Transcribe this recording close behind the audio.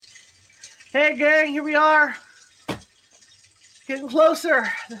Hey gang, here we are. Getting closer.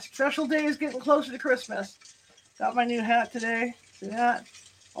 The special day is getting closer to Christmas. Got my new hat today. See that?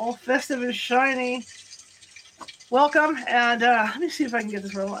 All festive and shiny. Welcome, and let me see if I can get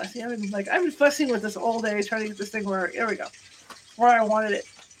this rolling. See, I've been fussing with this all day, trying to get this thing where, here we go, where I wanted it.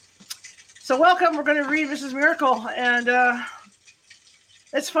 So welcome, we're going to read Mrs. Miracle, and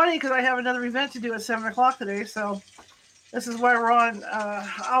it's funny because I have another event to do at 7 o'clock today, so this is why we're on an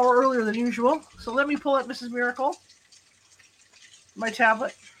hour earlier than usual. So let me pull up Mrs. Miracle, my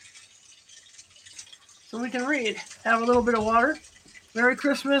tablet, so we can read. Have a little bit of water. Merry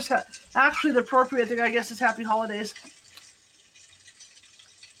Christmas. Actually, the appropriate thing, I guess, is Happy Holidays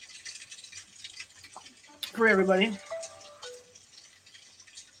for everybody.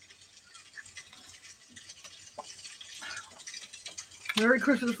 Merry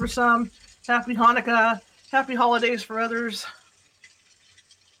Christmas for some. Happy Hanukkah. Happy Holidays for others.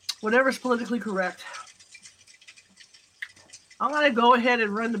 Whatever's politically correct. I'm going to go ahead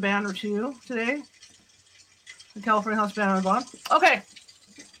and run the banner too today. The California House Banner Bond. Okay.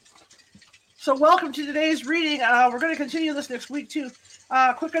 So welcome to today's reading. We're going to continue this next week too.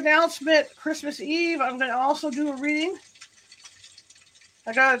 Quick announcement. Christmas Eve, I'm going to also do a reading.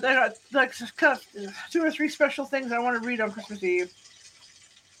 I got like 2 or 3 special things I want to read on Christmas Eve.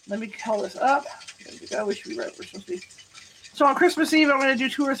 Let me call this up. We should be right for Christmas Eve. So on Christmas Eve, I'm going to do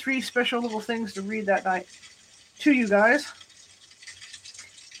 2 or 3 special little things to read that night to you guys.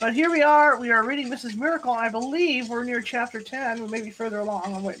 But here we are. We are reading Mrs. Miracle. I believe we're near chapter 10. We may be further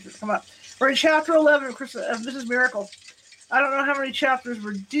along. I'm waiting for it to come up. We're in chapter 11 of Mrs. Miracle. I don't know how many chapters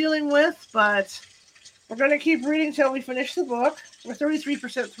we're dealing with, but we're going to keep reading until we finish the book. We're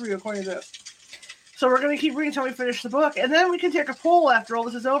 33% through, according to this. So we're going to keep reading until we finish the book. And then we can take a poll after all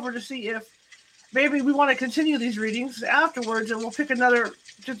this is over to see if maybe we want to continue these readings afterwards, and we'll pick another,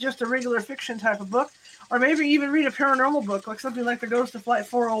 just a regular fiction type of book. Or maybe even read a paranormal book, like something like The Ghost of Flight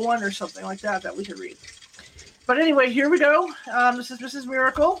 401 or something like that we could read. But anyway, here we go. This is Mrs.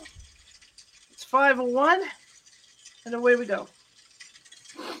 Miracle. It's 501, and away we go.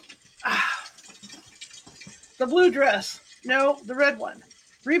 The blue dress. No, the red one.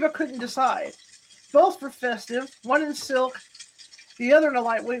 Reba couldn't decide. Both were festive, one in silk, the other in a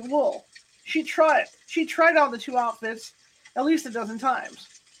lightweight wool. She tried on the 2 outfits at least a dozen times.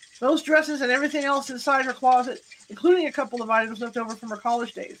 Those dresses and everything else inside her closet, including a couple of items left over from her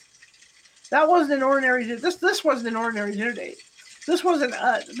college days. That wasn't an ordinary. This wasn't an ordinary dinner date. This was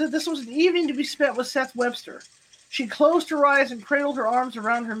an evening to be spent with Seth Webster. She closed her eyes and cradled her arms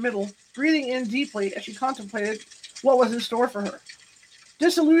around her middle, breathing in deeply as she contemplated what was in store for her.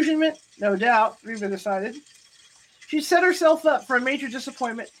 Disillusionment, no doubt, Reba decided. She set herself up for a major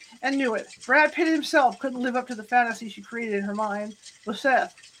disappointment and knew it. Brad Pitt himself couldn't live up to the fantasy she created in her mind with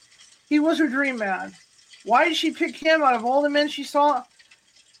Seth. He was her dream man. Why did she pick him out of all the men she saw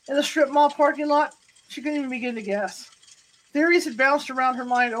in the strip mall parking lot? She couldn't even begin to guess. Theories had bounced around her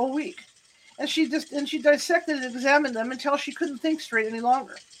mind all week, and she dissected and examined them until she couldn't think straight any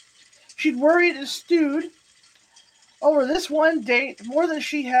longer. She'd worried and stewed over this one date more than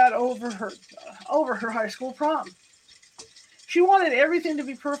she had over her high school prom. She wanted everything to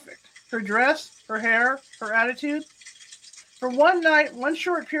be perfect. Her dress, her hair, her attitude. For one night, one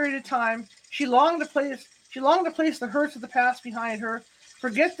short period of time, she longed to place the hurts of the past behind her,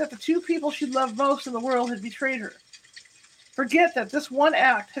 forget that the 2 people she loved most in the world had betrayed her. Forget that this one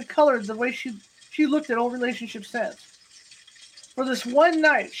act had colored the way she looked at all relationships since. For this one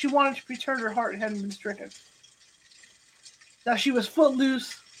night, she wanted to pretend her heart hadn't been stricken. That she was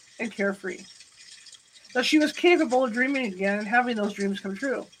footloose and carefree. That she was capable of dreaming again and having those dreams come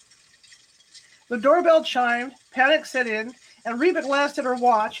true. The doorbell chimed, panic set in, and Reba glanced at her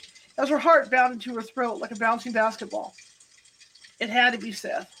watch as her heart bounded to her throat like a bouncing basketball. It had to be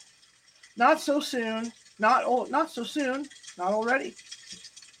Seth. Not so soon, not already.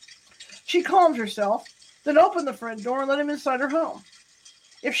 She calmed herself, then opened the front door and let him inside her home.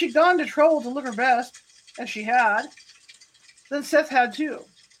 If she'd gone to trouble to look her best, and she had, then Seth had too.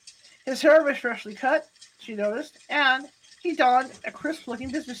 His hair was freshly cut, she noticed, and he donned a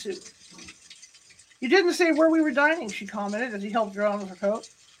crisp-looking business suit. You didn't say where we were dining, she commented as he helped her on with her coat.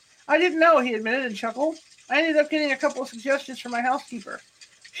 I didn't know, he admitted and chuckled. I ended up getting a couple of suggestions from my housekeeper.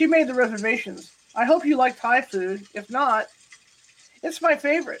 She made the reservations. I hope you like Thai food. If not, it's my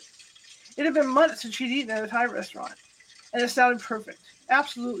favorite. It had been months since she'd eaten at a Thai restaurant, and it sounded perfect.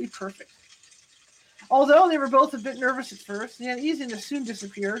 Absolutely perfect. Although they were both a bit nervous at first, the uneasiness soon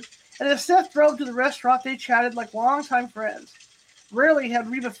disappeared, and as Seth drove to the restaurant, they chatted like longtime friends. Rarely had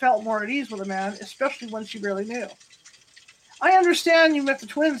Reba felt more at ease with a man, especially one she barely knew. I understand you met the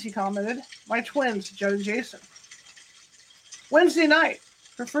twins, he commented. My twins, Judd and Jason. Wednesday night,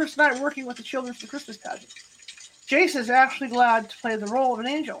 her first night working with the children for the Christmas pageant. Jason is actually glad to play the role of an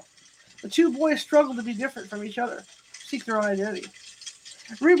angel. The two boys struggle to be different from each other, seek their own identity.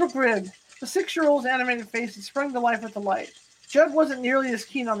 Reba grinned. The 6-year-old's animated face had sprung to life with delight. Judd wasn't nearly as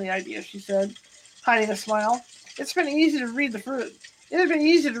keen on the idea, she said, hiding a smile. It had been easy to read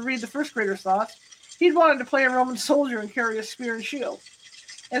the first grader's thoughts. He'd wanted to play a Roman soldier and carry a spear and shield.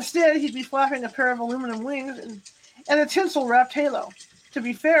 Instead, he'd be flapping a pair of aluminum wings and a tinsel-wrapped halo. To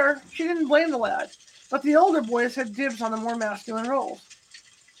be fair, she didn't blame the lad, but the older boys had dibs on the more masculine roles.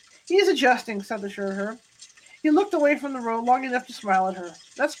 He's adjusting, Seth assured her. He looked away from the road long enough to smile at her.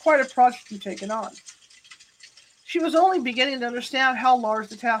 That's quite a project you've taken on. She was only beginning to understand how large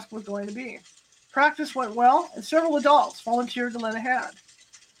the task was going to be. Practice went well, and several adults volunteered to lend a hand.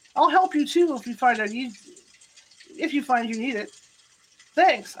 I'll help you too if you find you need it.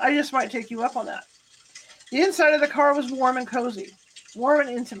 Thanks, I just might take you up on that. The inside of the car was warm and cozy, warm and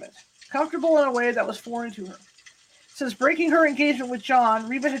intimate, comfortable in a way that was foreign to her. Since breaking her engagement with John,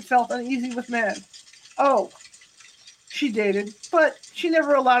 Reba had felt uneasy with men. Oh, she dated, but she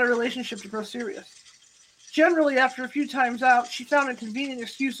never allowed a relationship to grow serious. Generally, after a few times out, she found a convenient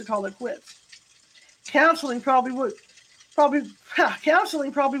excuse to call it quits. Counseling probably would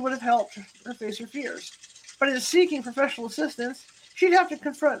have helped her face her fears. But in seeking professional assistance, she'd have to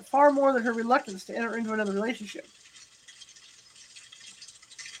confront far more than her reluctance to enter into another relationship.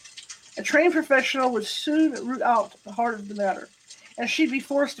 A trained professional would soon root out the heart of the matter, and she'd be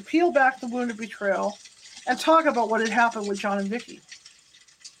forced to peel back the wound of betrayal and talk about what had happened with John and Vicky.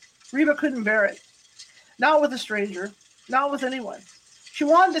 Reba couldn't bear it. Not with a stranger, not with anyone. She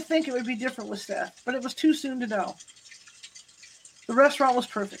wanted to think it would be different with Seth, but it was too soon to know. The restaurant was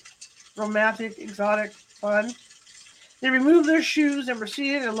perfect. Romantic, exotic, fun. They removed their shoes and were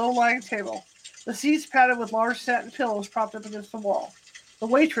seated at a low-lying table. The seats padded with large satin pillows propped up against the wall. The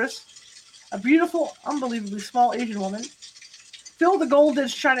waitress, a beautiful, unbelievably small Asian woman, filled the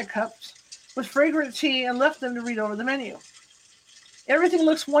gold-edged china cups with fragrant tea and left them to read over the menu. Everything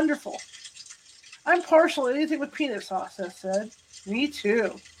looks wonderful. I'm partial to anything with peanut sauce, Seth said. Me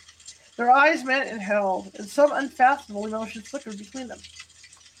too. Their eyes met and held, and some unfathomable emotion flickered between them,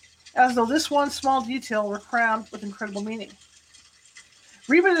 as though this one small detail were crammed with incredible meaning.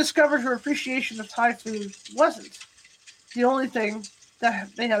 Reba discovered her appreciation of Thai food wasn't the only thing that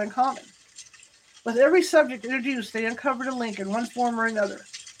they had in common. With every subject introduced, they uncovered a link in one form or another.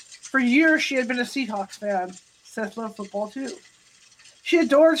 For years, she had been a Seahawks fan. Seth loved football, too. She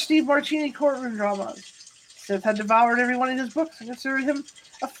adored Steve Martini courtroom dramas. Seth had devoured every one of his books and considered him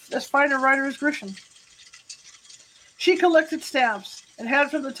as fine a writer as Grisham. She collected stamps and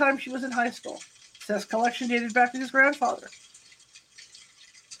had from the time she was in high school. Seth's collection dated back to his grandfather.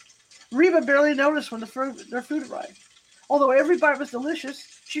 Reba barely noticed when their food arrived. Although every bite was delicious,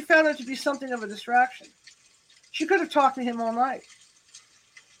 she found it to be something of a distraction. She could have talked to him all night.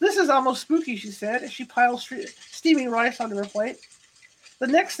 This is almost spooky, she said, as she piled steaming rice onto her plate. The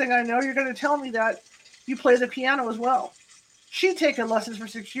next thing I know, you're going to tell me that you play the piano as well. She'd taken lessons for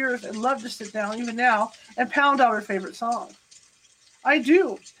 6 years and loved to sit down, even now, and pound out her favorite song. I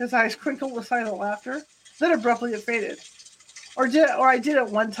do, his eyes crinkled with silent laughter. Then abruptly it faded. Or I did it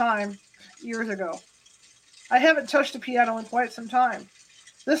one time, years ago. I haven't touched a piano in quite some time.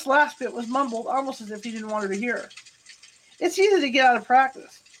 This last bit was mumbled almost as if he didn't want her to hear. It's easy to get out of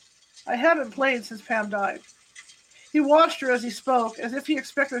practice. I haven't played since Pam died. He watched her as he spoke, as if he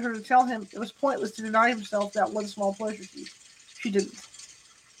expected her to tell him it was pointless to deny himself that one small pleasure. She didn't.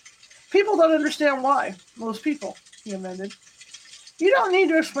 People don't understand why. Most people, he amended. You don't need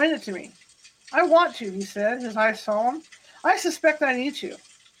to explain it to me. I want to, he said, his eyes solemn. I suspect I need to.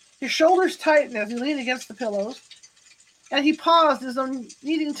 His shoulders tightened as he leaned against the pillows, and he paused as though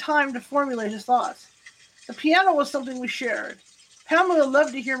needing time to formulate his thoughts. The piano was something we shared. Pamela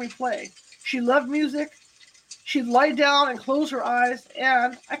loved to hear me play. She loved music. She'd lie down and close her eyes,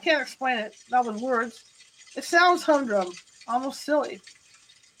 and I can't explain it, not with words. It sounds humdrum, almost silly.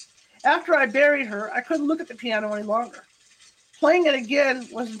 After I buried her, I couldn't look at the piano any longer. Playing it again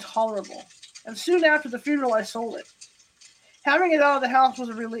was intolerable, and soon after the funeral, I sold it. Having it out of the house was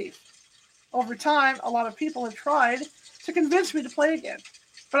a relief. Over time, a lot of people have tried to convince me to play again,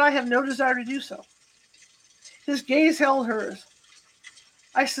 but I have no desire to do so. His gaze held hers.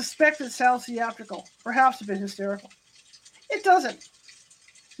 I suspect it sounds theatrical, perhaps a bit hysterical. It doesn't.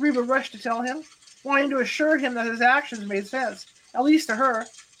 Reba rushed to tell him, wanting to assure him that his actions made sense, at least to her.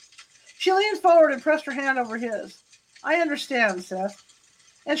 She leaned forward and pressed her hand over his. I understand, Seth.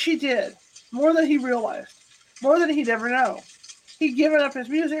 And she did, more than he realized, more than he'd ever know. He'd given up his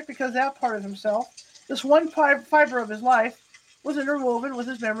music because that part of himself, this one fiber of his life, was interwoven with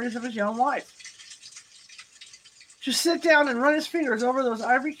his memories of his young wife. To sit down and run his fingers over those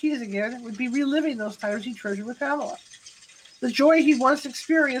ivory keys again would be reliving those times he treasured with Pamela. The joy he once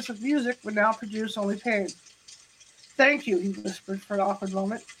experienced with music would now produce only pain. "Thank you," he whispered for an awkward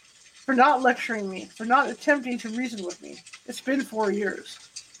moment, "for not lecturing me, for not attempting to reason with me. It's been 4 years."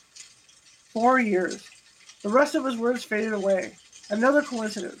 4 years. The rest of his words faded away. Another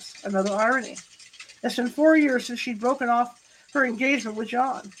coincidence, another irony. It's been 4 years since she'd broken off her engagement with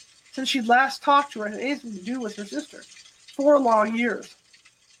John, since she'd last talked to her and had anything to do with her sister. 4 long years.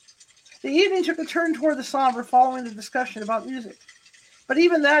 The evening took a turn toward the somber following the discussion about music, but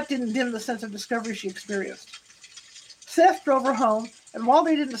even that didn't dim the sense of discovery she experienced. Seth drove her home, and while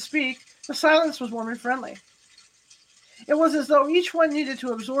they didn't speak, the silence was warm and friendly. It was as though each one needed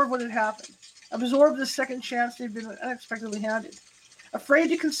to absorb what had happened, absorb the second chance they'd been unexpectedly handed, afraid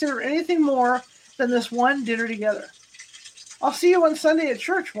to consider anything more than this one dinner together. "I'll see you on Sunday at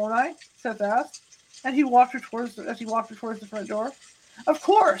church, won't I?" Seth asked, and he walked her towards the front door. "Of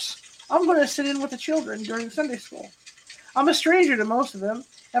course. I'm going to sit in with the children during Sunday school. I'm a stranger to most of them,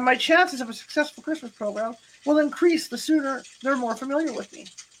 and my chances of a successful Christmas program will increase the sooner they're more familiar with me.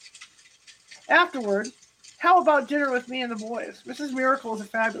 Afterward, how about dinner with me and the boys? Mrs. Miracle is a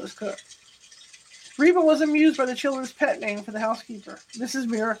fabulous cook." Reba was amused by the children's pet name for the housekeeper, Mrs.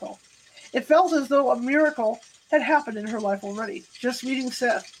 Miracle. It felt as though a miracle had happened in her life already, just meeting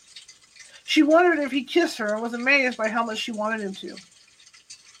Seth. She wondered if he kissed her and was amazed by how much she wanted him to.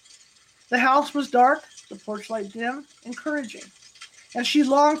 The house was dark, the porch light dim, encouraging, and she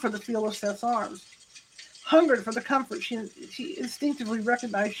longed for the feel of Seth's arms, hungered for the comfort she instinctively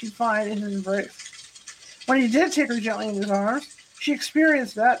recognized she'd find in his embrace. When he did take her gently in his arms, she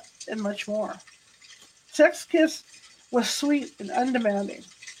experienced that and much more. Seth's kiss was sweet and undemanding.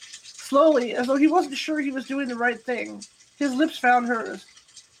 Slowly, as though he wasn't sure he was doing the right thing, his lips found hers.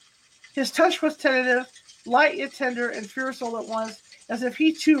 His touch was tentative, light yet tender, and fierce all at once, as if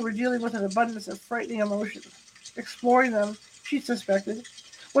he too were dealing with an abundance of frightening emotions. Exploring them, she suspected,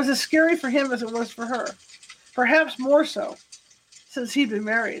 was as scary for him as it was for her, perhaps more so, since he'd been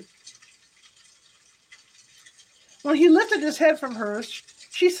married. When he lifted his head from hers,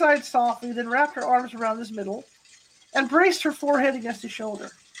 she sighed softly, then wrapped her arms around his middle and braced her forehead against his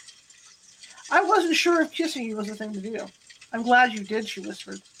shoulder. "I wasn't sure if kissing you was the thing to do. I'm glad you did," she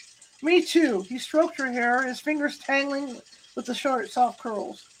whispered. "Me too." He stroked her hair, his fingers tangling with the short, soft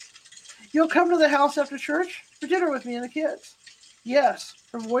curls. "You'll come to the house after church for dinner with me and the kids?" "Yes."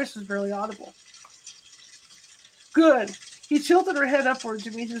 Her voice was barely audible. "Good." He tilted her head upward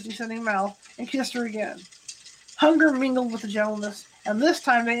to meet his descending mouth and kissed her again. Hunger mingled with the gentleness, and this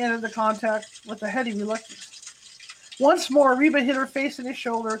time they ended the contact with a heady reluctance. Once more, Reba hid her face in his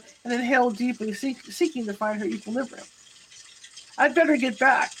shoulder and inhaled deeply, seeking to find her equilibrium. "I'd better get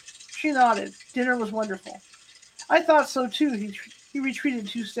back." She nodded. Dinner was wonderful. "I thought so too." He retreated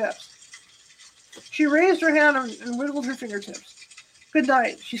 2 steps. She raised her hand and wiggled her fingertips. "Good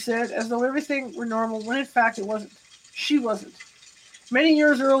night," she said, as though everything were normal, when in fact it wasn't. She wasn't. Many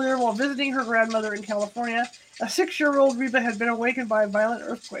years earlier, while visiting her grandmother in California, a 6-year-old Reba had been awakened by a violent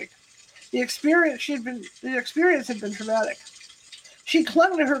earthquake. The experience had been traumatic. She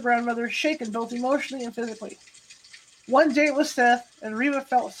clung to her grandmother, shaken both emotionally and physically. One day with Seth, and Reba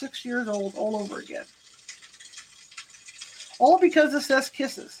felt 6 years old all over again. All because of Seth's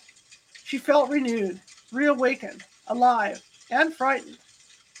kisses. She felt renewed, reawakened, alive, and frightened.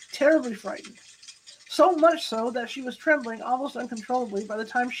 Terribly frightened. So much so that she was trembling almost uncontrollably by the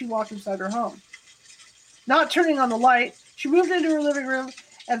time she walked inside her home. Not turning on the light, she moved into her living room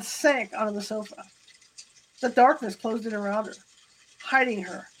and sank onto the sofa. The darkness closed in around her, hiding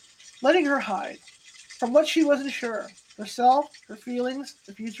her, letting her hide from what she wasn't sure. Herself, her feelings,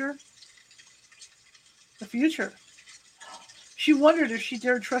 the future. The future. She wondered if she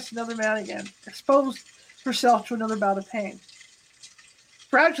dared trust another man again, exposed herself to another bout of pain.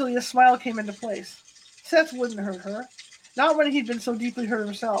 Gradually, a smile came into place. Seth wouldn't hurt her, not when he'd been so deeply hurt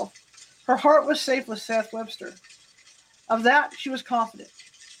himself. Her heart was safe with Seth Webster. Of that, she was confident.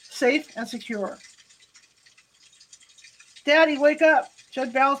 Safe and secure. "Daddy, wake up!"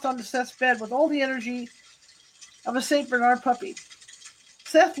 Judd bounced onto Seth's bed with all the energy of a St. Bernard puppy.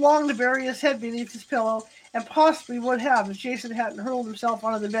 Seth longed to bury his head beneath his pillow, and possibly would have if Jason hadn't hurled himself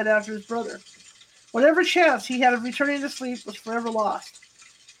onto the bed after his brother. Whatever chance he had of returning to sleep was forever lost.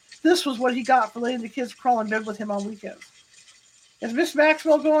 This was what he got for letting the kids crawl in bed with him on weekends. "Is Miss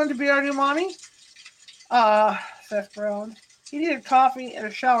Maxwell going to be our new mommy?" Seth groaned. He needed coffee and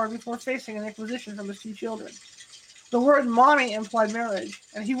a shower before facing an inquisition from his 2 children. The word mommy implied marriage,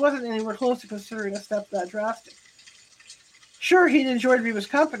 and he wasn't anywhere close to considering a step that drastic. Sure, he'd enjoyed Reba's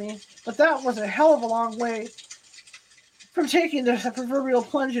company, but that was a hell of a long way from taking the proverbial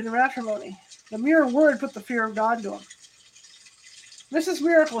plunge into matrimony. The mere word put the fear of God to him. Mrs.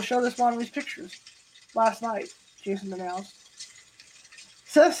 Miracle showed us Mommy's pictures last night, Jason announced.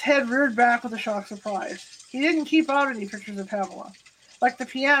 Seth's head reared back with a shocked surprise. He didn't keep out any pictures of Pamela. Like the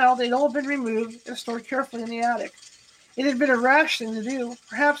piano, they'd all been removed and stored carefully in the attic. It had been a rash thing to do,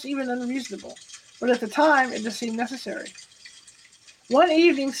 perhaps even unreasonable, but at the time it just seemed necessary. One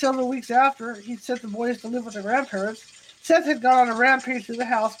evening, several weeks after he'd sent the boys to live with their grandparents, Seth had gone on a rampage through the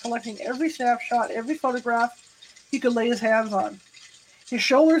house, collecting every snapshot, every photograph he could lay his hands on. His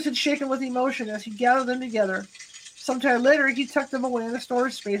shoulders had shaken with emotion as he gathered them together. Sometime later, he tucked them away in the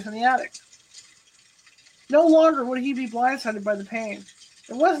storage space in the attic. No longer would he be blindsided by the pain.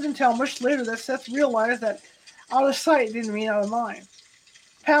 It wasn't until much later that Seth realized that out of sight didn't mean out of mind.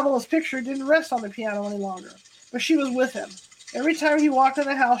 Pamela's picture didn't rest on the piano any longer, but she was with him. Every time he walked in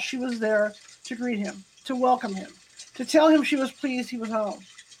the house, she was there to greet him, to welcome him, to tell him she was pleased he was home.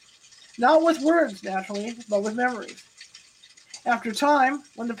 Not with words, naturally, but with memories. After time,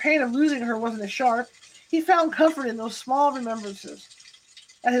 when the pain of losing her wasn't as sharp, he found comfort in those small remembrances.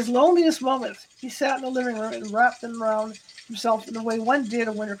 At his loneliest moments, he sat in the living room and wrapped them around himself in the way one did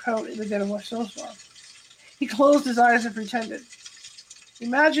a winter coat in the dead of a snowstorm. He closed his eyes and pretended.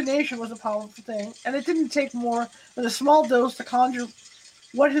 Imagination was a powerful thing, and it didn't take more than a small dose to conjure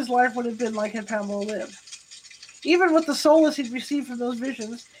what his life would have been like had Pamela lived. Even with the solace he'd received from those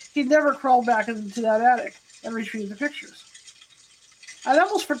visions, he'd never crawled back into that attic and retrieved the pictures. I'd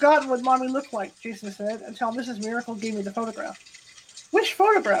almost forgotten what Mommy looked like, Jason said, until Mrs. Miracle gave me the photograph. Which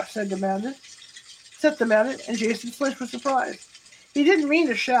photograph? Seth demanded, and Jason flinched with surprise. He didn't mean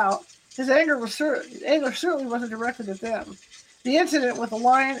to shout. His anger certainly wasn't directed at them. The incident with the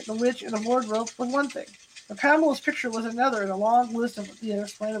lion, the witch, and the wardrobe was one thing. But Pamela's picture was another in a long list of the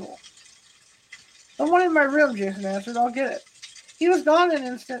unexplainable. The one in my room, Jason answered. I'll get it. He was gone in an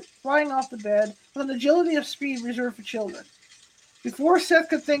instant, flying off the bed with an agility of speed reserved for children. Before Seth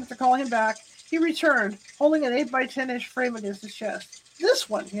could think to call him back, he returned, holding an 8x10-inch frame against his chest. This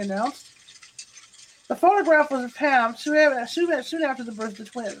one, he announced. The photograph was of Pam soon after the birth of the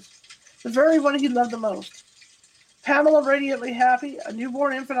twins, the very one he loved the most. Pamela radiantly happy, a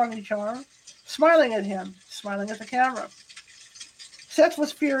newborn infant on each arm, smiling at him, smiling at the camera. Seth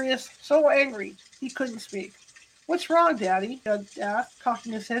was furious, so angry, he couldn't speak. What's wrong, Daddy? Judd asked,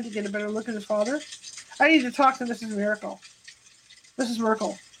 cocking his head to get a better look at his father. I need to talk to Mrs. Miracle. Mrs.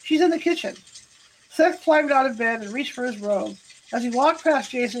 Merkel. She's in the kitchen. Seth climbed out of bed and reached for his robe. As he walked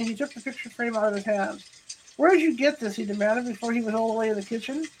past Jason, he took the picture frame out of his hands. Where did you get this? He demanded before he was all the way in the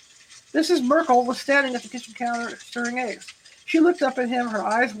kitchen. Mrs. Merkel was standing at the kitchen counter stirring eggs. She looked up at him, her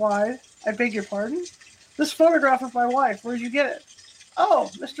eyes wide. I beg your pardon? This photograph of my wife. Where did you get it? Oh,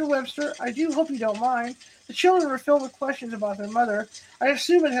 Mr. Webster, I do hope you don't mind. The children were filled with questions about their mother. I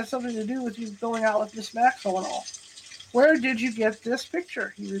assume it had something to do with you going out with Miss Maxwell and all. Where did you get this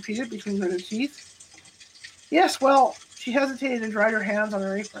picture? He repeated between gritted teeth. Yes, well, she hesitated and dried her hands on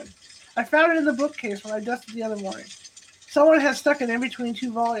her apron. I found it in the bookcase when I dusted the other morning. Someone had stuck it in between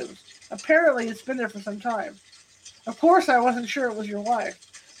two volumes. Apparently, it's been there for some time. Of course, I wasn't sure it was your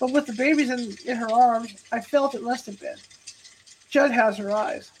wife, but with the babies in her arms, I felt it must have been. Judd has her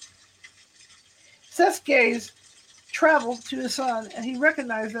eyes. Seth's gaze traveled to his son, and he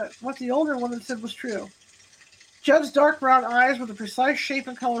recognized that what the older woman said was true. Judd's dark brown eyes were the precise shape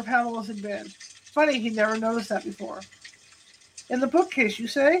and color Pamela's had been. Funny, he'd never noticed that before. In the bookcase, you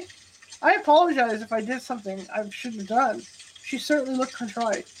say? I apologize if I did something I shouldn't have done. She certainly looked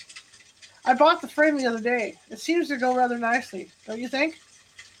contrite. I bought the frame the other day. It seems to go rather nicely, don't you think?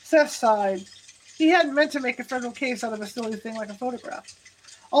 Seth sighed. He hadn't meant to make a federal case out of a silly thing like a photograph.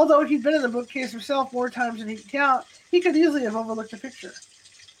 Although he'd been in the bookcase himself more times than he could count, he could easily have overlooked the picture.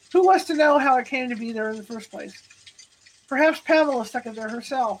 Who was to know how it came to be there in the first place? Perhaps Pamela stuck it there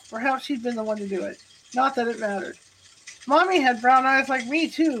herself. Perhaps she'd been the one to do it. Not that it mattered. Mommy had brown eyes like me,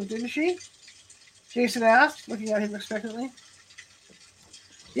 too, didn't she? Jason asked, looking at him expectantly.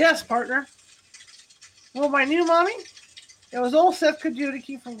 Yes, partner. Well, my new mommy? It was all Seth could do to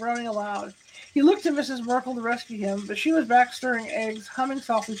keep from groaning aloud. He looked at Mrs. Merkel to rescue him, but she was back stirring eggs, humming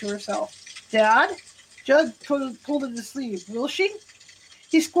softly to herself. Dad? Judd pulled at his sleeve. Will she?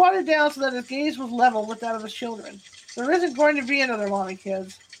 He squatted down so that his gaze was level with that of his children. There isn't going to be another mommy,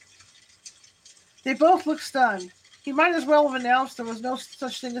 kids. They both looked stunned. He might as well have announced there was no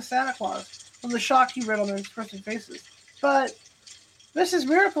such thing as Santa Claus, from the shock he read on their expressive faces. But Mrs.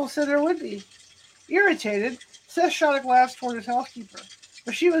 Miracle said there would be. Irritated, Seth shot a glance toward his housekeeper,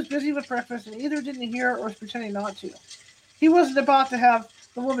 but she was busy with breakfast and either didn't hear or was pretending not to. He wasn't about to have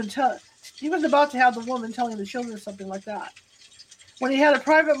the woman telling the children something like that. When he had a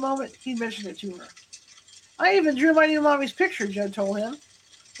private moment, he mentioned it to her. I even drew my new mommy's picture, Judd told him.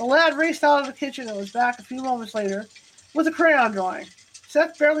 The lad raced out of the kitchen and was back a few moments later with a crayon drawing.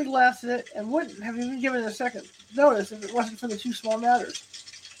 Seth barely glanced at it and wouldn't have even given it a second notice if it wasn't for the two small matters.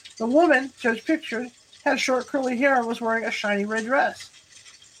 The woman, Judge pictured, had short curly hair and was wearing a shiny red dress.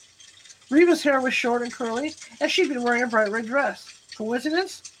 Reba's hair was short and curly, and she'd been wearing a bright red dress.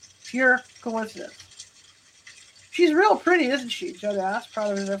 Coincidence? Pure coincidence. She's real pretty, isn't she? Judd asked,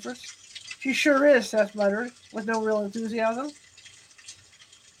 proud of his efforts. She sure is, Seth muttered, with no real enthusiasm.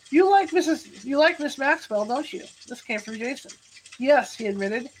 You like Miss Maxwell, don't you? This came from Jason. Yes, he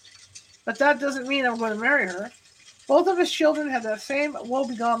admitted. But that doesn't mean I'm going to marry her. Both of his children had that same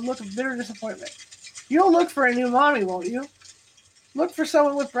woebegone look of bitter disappointment. You'll look for a new mommy, won't you? Look for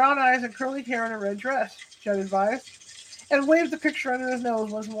someone with brown eyes and curly hair and a red dress, Judd advised, and waved the picture under his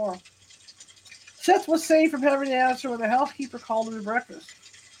nose once more. Seth was saved from having to answer when the housekeeper called him to breakfast.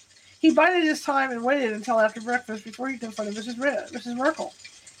 He bided his time and waited until after breakfast before he confronted Mrs. Merkel.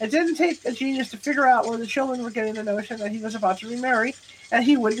 It didn't take a genius to figure out where the children were getting the notion that he was about to remarry, and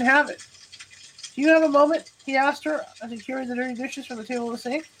he wouldn't have it. Do you have a moment? He asked her as he carried the dirty dishes from the table to the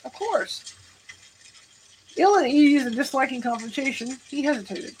sink. Of course. Ill at ease and disliking confrontation, he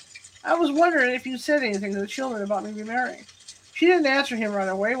hesitated. I was wondering if you said anything to the children about me remarrying. She didn't answer him right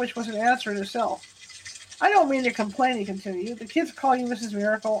away, which was an answer in itself. I don't mean to complain, he continued. The kids call you Mrs.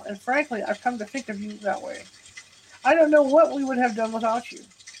 Miracle, and frankly, I've come to think of you that way. I don't know what we would have done without you,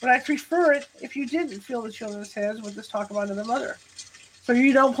 but I'd prefer it if you didn't fill the children's heads with this talk about another mother. So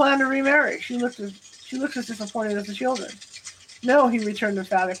you don't plan to remarry? She looked as disappointed as the children. No, he returned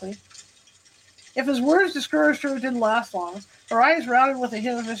emphatically. If his words discouraged her, it didn't last long. Her eyes rounded with a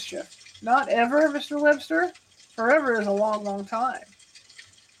hint of mischief. Not ever, Mr. Webster? Forever is a long, long time.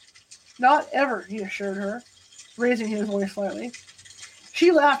 Not ever, he assured her, raising his voice slightly.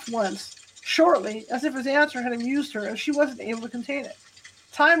 She laughed once, shortly, as if his answer had amused her and she wasn't able to contain it.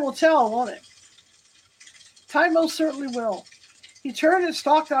 Time will tell, won't it? Time most certainly will. He turned and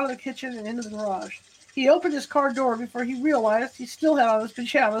stalked out of the kitchen and into the garage. He opened his car door before he realized he still had on his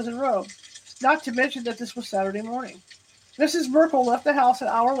pajamas and robe, not to mention that this was Saturday morning. Mrs. Merkel left the house an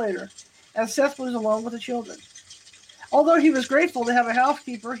hour later, and Seth was alone with the children. Although he was grateful to have a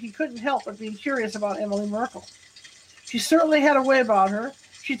housekeeper, he couldn't help but being curious about Emily Merkel. She certainly had a way about her.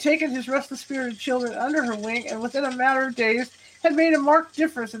 She'd taken his restless-spirited children under her wing, and within a matter of days had made a marked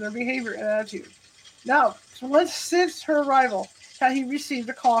difference in their behavior and attitude. Now, once since her arrival, had he received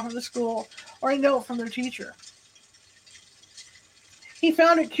a call from the school or a note from their teacher. He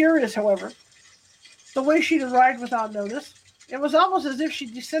found it curious, however, the way she'd arrived without notice. It was almost as if she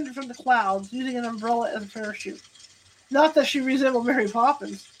descended from the clouds, using an umbrella as a parachute. Not that she resembled Mary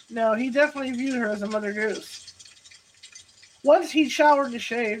Poppins. No, he definitely viewed her as a Mother Goose. Once he'd showered and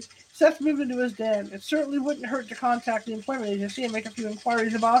shaved, Seth moved into his den. It certainly wouldn't hurt to contact the employment agency and make a few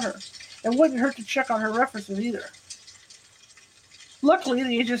inquiries about her. It wouldn't hurt to check on her references either. Luckily,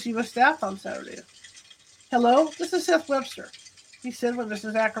 the agency was staffed on Saturday. Hello, this is Seth Webster, he said when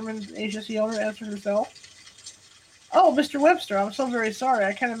Mrs. Ackerman's agency owner answered herself. Oh, Mr. Webster, I'm so very sorry.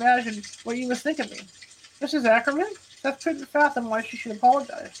 I can't imagine what you must think of me. Mrs. Ackerman? Seth couldn't fathom why she should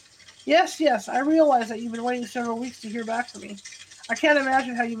apologize. Yes, I realize that you've been waiting several weeks to hear back from me. I can't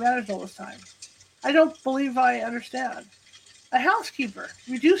imagine how you managed all this time. I don't believe I understand. A housekeeper.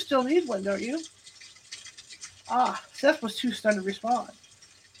 You do still need one, don't you? Seth was too stunned to respond.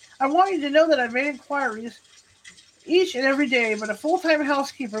 I want you to know that I've made inquiries each and every day, but a full-time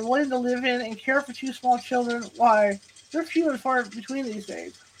housekeeper willing to live in and care for two small children, why, they're few and far between these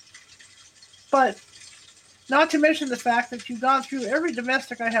days. But, not to mention the fact that you've gone through every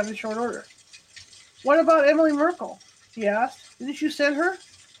domestic I have in short order. What about Emily Merkel? He asked. Didn't you send her?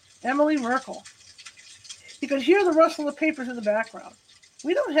 Emily Merkel. He could hear the rustle of papers in the background.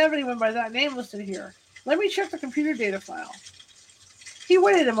 We don't have anyone by that name listed here. Let me check the computer data file. He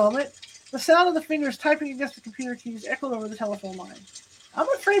waited a moment. The sound of the fingers typing against the computer keys echoed over the telephone line. I'm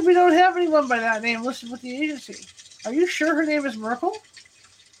afraid we don't have anyone by that name listed with the agency. Are you sure her name is Merkel?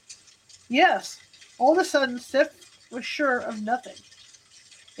 Yes. All of a sudden, Seth was sure of nothing.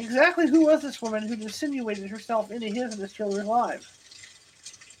 Exactly who was this woman who insinuated herself into his and his children's lives?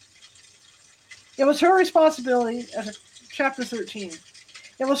 It was her responsibility Chapter 13.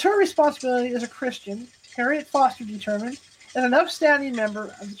 It was her responsibility as a Christian, Harriet Foster determined, as an upstanding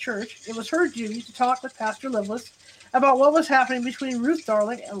member of the church, it was her duty to talk with Pastor Lovelace about what was happening between Ruth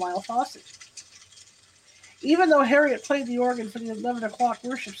Darling and Lyle Fawcett. Even though Harriet played the organ for the 11 o'clock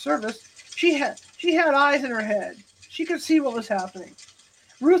worship service, she had eyes in her head. She could see what was happening.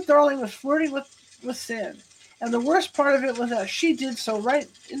 Ruth Darling was flirting with sin, and the worst part of it was that she did so right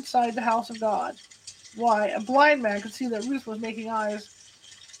inside the house of God. Why, a blind man could see that Ruth was making eyes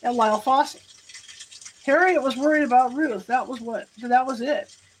at Lyle Fawcett. Harriet was worried about Ruth. That was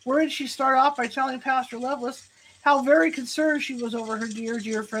it. Worried, she started off by telling Pastor Lovelace how very concerned she was over her dear,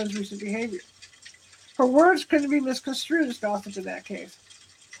 dear friend's recent behavior. Her words couldn't be misconstrued as gossip in that case.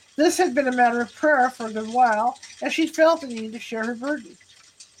 This had been a matter of prayer for a good while, and she felt the need to share her burden.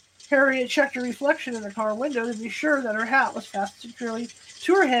 Harriet checked her reflection in the car window to be sure that her hat was fastened securely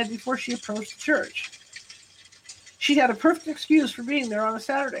to her head before she approached the church. She had a perfect excuse for being there on a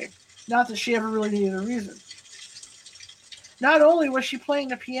Saturday, not that she ever really needed a reason. Not only was she playing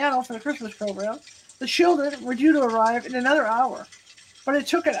the piano for the Christmas program, the children were due to arrive in another hour, but it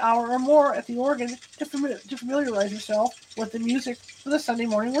took an hour or more at the organ to familiarize herself with the music for the Sunday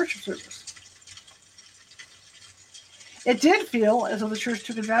morning worship service. It did feel as though the church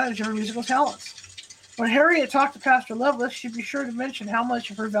took advantage of her musical talents. When Harriet talked to Pastor Lovelace, she'd be sure to mention how much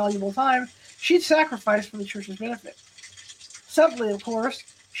of her valuable time she'd sacrificed for the church's benefit. Subtly, of course,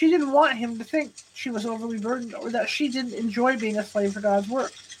 she didn't want him to think she was overly burdened or that she didn't enjoy being a slave for God's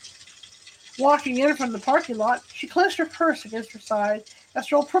work. Walking in from the parking lot, she clenched her purse against her side and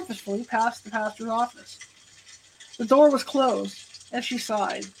strolled purposefully past the pastor's office. The door was closed, and she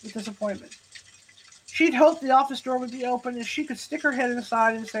sighed with disappointment. She'd hoped the office door would be open and she could stick her head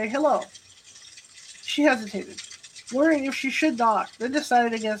inside and say hello. She hesitated, worrying if she should knock, then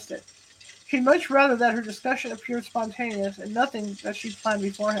decided against it. She'd much rather that her discussion appeared spontaneous and nothing that she'd planned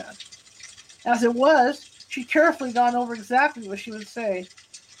beforehand. As it was, she'd carefully gone over exactly what she would say,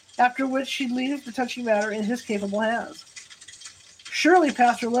 after which she'd leave the touchy matter in his capable hands. Surely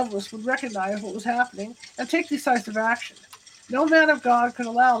Pastor Lovelace would recognize what was happening and take decisive action. No man of God could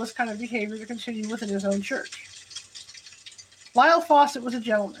allow this kind of behavior to continue within his own church. Lyle Fawcett was a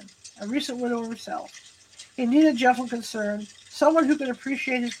gentleman, a recent widower himself. He needed gentle concern, someone who could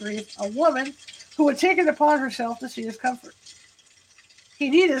appreciate his grief, a woman who would take it upon herself to see his comfort. He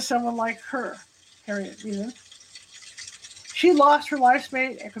needed someone like her, Harriet reasoned. She lost her life's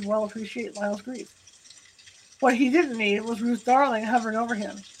mate and could well appreciate Lyle's grief. What he didn't need was Ruth Darling hovering over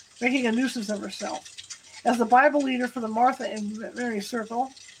him, making a nuisance of herself. As the Bible leader for the Martha and Mary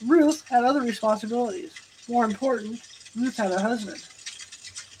circle, Ruth had other responsibilities. More important, Ruth had a husband.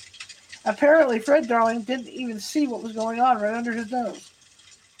 Apparently, Fred Darling didn't even see what was going on right under his nose.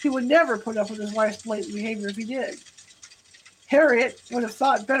 He would never put up with his wife's blatant behavior if he did. Harriet would have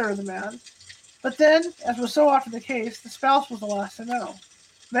thought better of the man, but then, as was so often the case, the spouse was the last to know.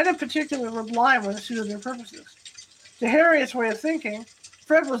 Men in particular were blind when it suited their purposes. To Harriet's way of thinking,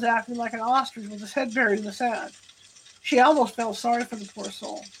 Fred was acting like an ostrich with his head buried in the sand. She almost felt sorry for the poor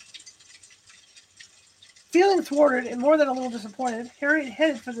soul. Feeling thwarted and more than a little disappointed, Harriet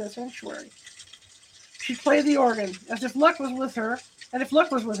headed for the sanctuary. She played the organ, as if luck was with her, and if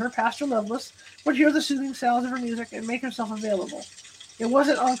luck was with her, Pastor Lovelace would hear the soothing sounds of her music and make himself available. It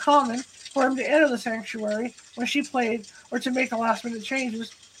wasn't uncommon for him to enter the sanctuary when she played or to make the last-minute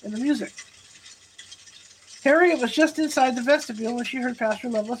changes in the music. Harriet was just inside the vestibule when she heard Pastor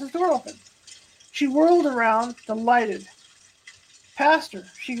Lovelace's door open. She whirled around, delighted. "Pastor,"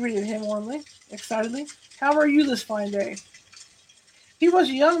 she greeted him warmly, excitedly, "how are you this fine day?" He was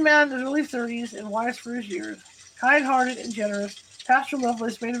a young man in his early 30s and wise for his years. Kind-hearted and generous, Pastor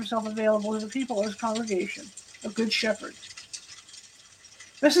Lovelace made himself available to the people of his congregation, a good shepherd.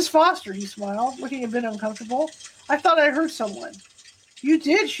 "Mrs. Foster," he smiled, looking a bit uncomfortable, "I thought I heard someone." "You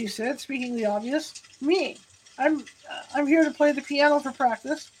did," she said, speaking the obvious. "Me. I'm here to play the piano for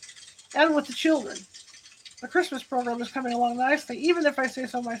practice, and with the children. The Christmas program is coming along nicely, even if I say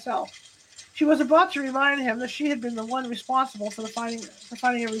so myself." She was about to remind him that she had been the one responsible for finding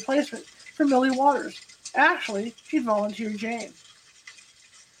a replacement for Millie Waters. Actually, she'd volunteered Jane.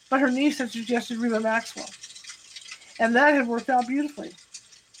 But her niece had suggested Reba Maxwell, and that had worked out beautifully.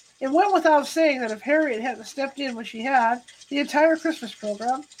 It went without saying that if Harriet hadn't stepped in when she had, the entire Christmas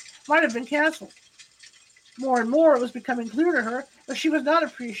program might have been canceled. More and more, it was becoming clear to her that she was not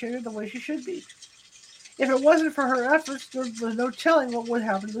appreciated the way she should be. If it wasn't for her efforts, there was no telling what would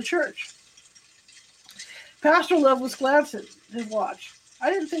happen to the church. Pastor Lovelace glanced at his watch. "I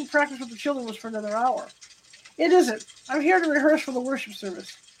didn't think practice with the children was for another hour." "It isn't. I'm here to rehearse for the worship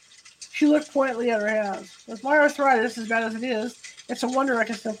service." She looked pointedly at her hands. "With my arthritis, as bad as it is, it's a wonder I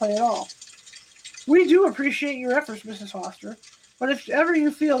can still play at all." "We do appreciate your efforts, Mrs. Foster, but if ever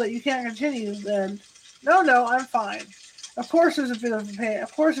you feel that you can't continue, then..." No, I'm fine. Of course it's a bit of a pain.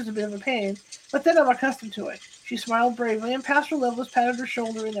 Of course it's a bit of a pain, but then I'm accustomed to it. She smiled bravely, and Pastor Lovelace patted her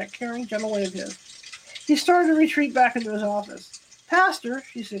shoulder in that caring, gentle way of his. He started to retreat back into his office. Pastor,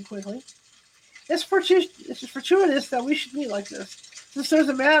 she said quickly, it's fortuitous that we should meet like this. Since there's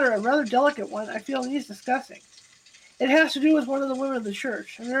a matter, a rather delicate one, I feel needs discussing. It has to do with one of the women of the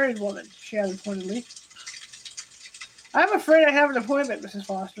church, a married woman, she added pointedly. I'm afraid I have an appointment, Mrs.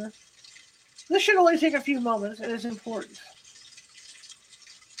 Foster. This should only take a few moments, and it's important.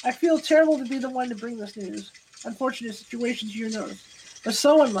 I feel terrible to be the one to bring this news. Unfortunate situation to your notice. But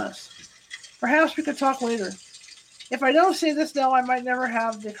someone must. Perhaps we could talk later. If I don't say this now, I might never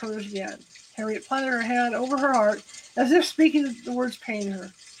have the courage again. Harriet planted her hand over her heart, as if speaking the words pained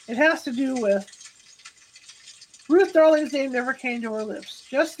her. It has to do with... Ruth Darling's name never came to her lips.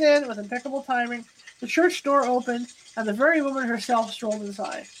 Just then, with impeccable timing, the church door opened, and the very woman herself strolled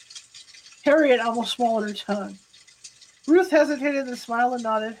inside. Harriet almost swallowed her tongue. Ruth hesitated and smiled and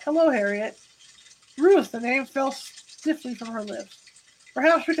nodded. Hello, Harriet. Ruth, the name fell stiffly from her lips.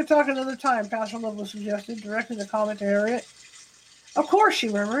 Perhaps we could talk another time, Pastor Lovelace suggested, directing the comment to Harriet. Of course, she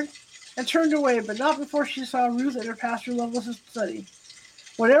murmured, and turned away, but not before she saw Ruth enter Pastor Lovelace's study.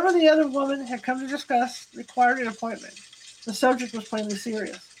 Whatever the other woman had come to discuss required an appointment. The subject was plainly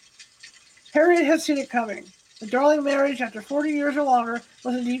serious. Harriet had seen it coming. The Darling marriage, after 40 years or longer,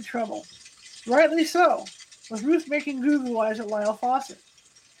 was in deep trouble. Rightly so, with Ruth making goo-goo eyes at Lyle Fawcett.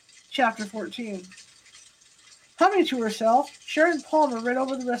 Chapter 14. Humming to herself, Sharon Palmer read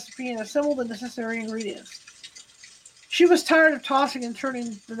over the recipe and assembled the necessary ingredients. She was tired of tossing and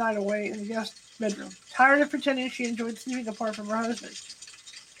turning the night away in the guest bedroom, tired of pretending she enjoyed sleeping apart from her husband.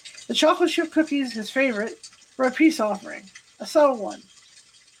 The chocolate chip cookies, his favorite, were a peace offering, a subtle one,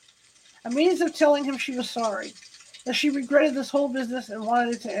 a means of telling him she was sorry, that she regretted this whole business and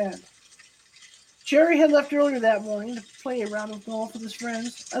wanted it to end. Jerry had left earlier that morning to play a round of golf with his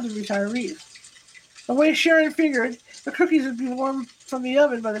friends, other retirees. The way Sharon figured, the cookies would be warm from the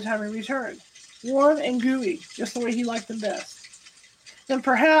oven by the time he returned. Warm and gooey, just the way he liked them best. Then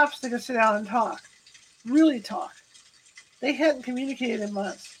perhaps they could sit down and talk. Really talk. They hadn't communicated in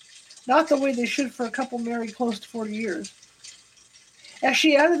months. Not the way they should for a couple married close to 40 years. As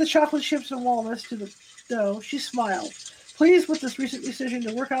she added the chocolate chips and walnuts to the dough, she smiled, pleased with this recent decision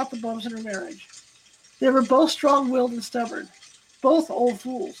to work out the bumps in her marriage. They were both strong-willed and stubborn. Both old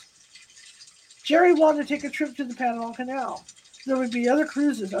fools. Jerry wanted to take a trip to the Panama Canal. There would be other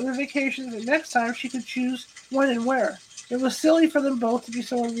cruises, other vacations, and next time she could choose when and where. It was silly for them both to be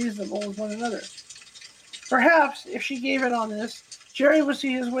so unreasonable with one another. Perhaps, if she gave in on this, Jerry would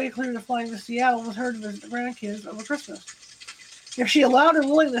see his way clear to flying to Seattle with her and his grandkids over Christmas. If she allowed her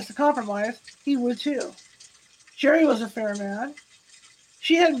willingness to compromise, he would too. Jerry was a fair man.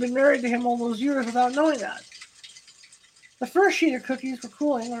 She hadn't been married to him all those years without knowing that. The first sheet of cookies were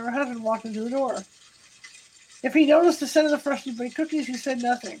cooling when her husband walked into the door. If he noticed the scent of the freshly baked cookies, he said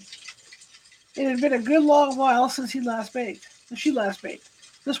nothing. It had been a good long while since she last baked.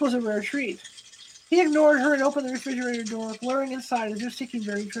 This was a rare treat. He ignored her and opened the refrigerator door, glaring inside as if seeking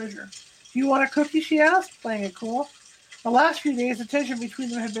buried treasure. Do you want a cookie? She asked, playing it cool. The last few days, the tension between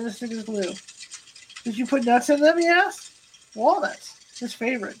them had been as thick as glue. Did you put nuts in them? He asked. Walnuts, his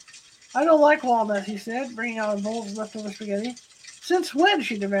favorite. I don't like walnuts, he said, bringing out a bowl of leftover spaghetti. Since when?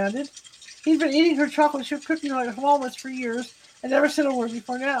 She demanded. He'd been eating her chocolate chip cookies like walnuts for years and never said a word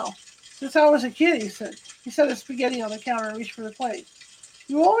before now. Since I was a kid, he said. He set his spaghetti on the counter and reached for the plate.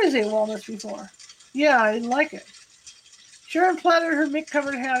 You always ate walnuts before. Yeah, I didn't like it. Sharon planted her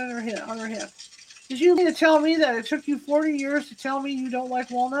mink-covered hand on her hip. Did you mean to tell me that it took you 40 years to tell me you don't like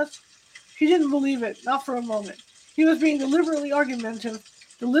walnuts? She didn't believe it, not for a moment. He was being deliberately argumentative,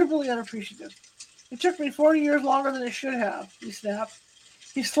 deliberately unappreciative. It took me 40 years longer than it should have, he snapped.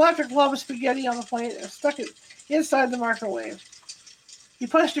 He slapped a glob of spaghetti on the plate and stuck it inside the microwave. He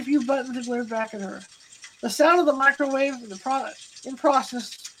punched a few buttons and glared back at her. The sound of the microwave and the product in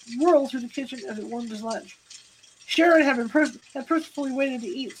process whirled through the kitchen as it warmed his lunch. Sharon had purposefully waited to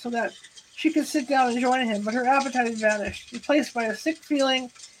eat so that she could sit down and join him, but her appetite had vanished, replaced by a sick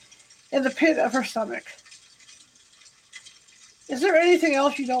feeling in the pit of her stomach. Is there anything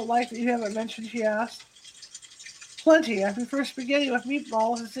else you don't like that you haven't mentioned? She asked. Plenty. I prefer spaghetti with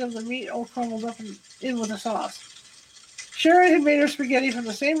meatballs instead of the meat all crumbled up in with the sauce. Sharon had made her spaghetti from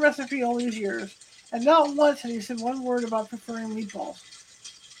the same recipe all these years, and not once had he said one word about preferring meatballs.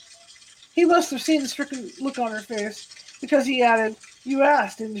 He must have seen the stricken look on her face, because he added, You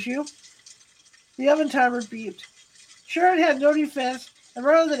asked, didn't you? The oven timer beeped. Sharon had no defense, and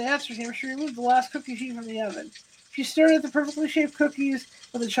rather than answer him, she removed the last cookie sheet from the oven. She stared at the perfectly shaped cookies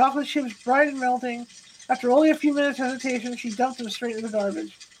with the chocolate chips bright and melting, After only a few minutes' hesitation, she dumped them straight in the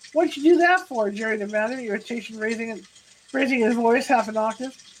garbage. "What'd you do that for?" Jerry demanded, irritation raising his voice half an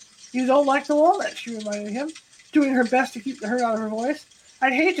octave. "You don't like the walnut," she reminded him, doing her best to keep the hurt out of her voice.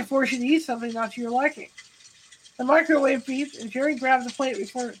 "I'd hate to force you to eat something not to your liking." The microwave beeped, and Jerry grabbed the plate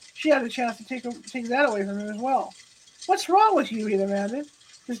before she had a chance to take that away from him as well. "What's wrong with you?" he demanded.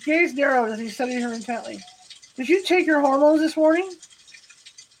 His gaze narrowed as he studied her intently. "Did you take your hormones this morning?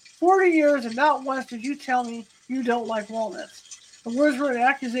 40 years and not once did you tell me you don't like walnuts." The words were an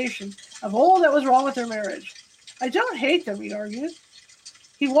accusation of all that was wrong with their marriage. "I don't hate them," he argued.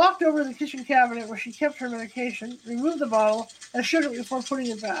 He walked over to the kitchen cabinet where she kept her medication, removed the bottle, and shook it before putting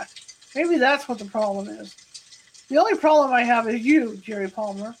it back. "Maybe that's what the problem is." "The only problem I have is you, Jerry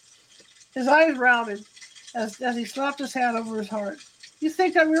Palmer." His eyes rounded as he slapped his hand over his heart. "You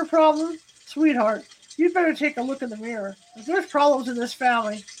think I'm your problem? Sweetheart, you'd better take a look in the mirror. If there's problems in this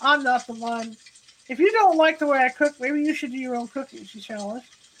family, I'm not the one." "If you don't like the way I cook, maybe you should do your own cooking," she challenged.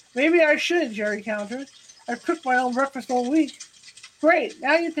 "Maybe I should," Jerry countered. "I've cooked my own breakfast all week." "Great,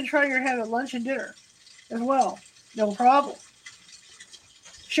 now you can try your hand at lunch and dinner as well." "No problem."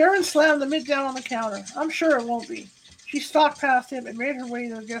 Sharon slammed the mitt down on the counter. "I'm sure it won't be." She stalked past him and made her way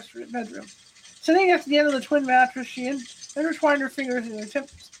to the guest bedroom. Sitting at the end of the twin mattress, she intertwined her fingers in an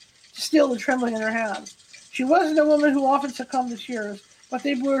attempt to still the trembling in her hands. She wasn't a woman who often succumbed to tears, but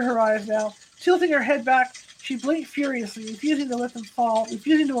they blurred her eyes now. Tilting her head back, she blinked furiously, refusing to let them fall,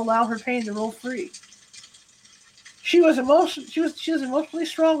 refusing to allow her pain to roll free. She was the emotionally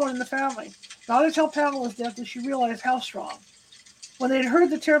strong one in the family. Not until Pamela's death did she realize how strong. When they had heard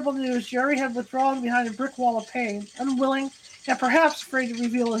the terrible news, Jerry had withdrawn behind a brick wall of pain, unwilling and perhaps afraid to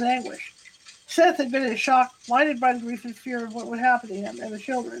reveal his anguish. Seth had been in shock, blinded by the grief and fear of what would happen to him and the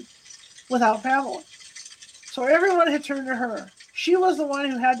children without Pamela. So everyone had turned to her. She was the one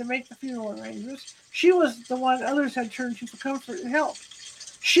who had to make the funeral arrangements. She was the one others had turned to for comfort and help.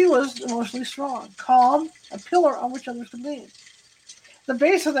 She was emotionally strong, calm, a pillar on which others could lean. The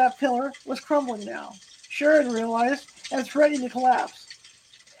base of that pillar was crumbling now, Sharon realized, and threatening to collapse.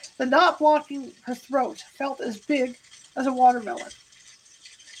 The knot blocking her throat felt as big as a watermelon.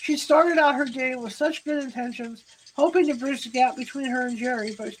 She started out her day with such good intentions, hoping to bridge the gap between her and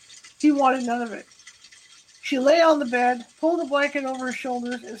Jerry, but he wanted none of it. She lay on the bed, pulled a blanket over her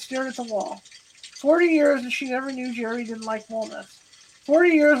shoulders, and stared at the wall. 40 years and she never knew Jerry didn't like walnuts. 40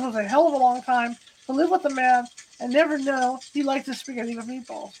 years was a hell of a long time to live with a man and never know he liked his spaghetti with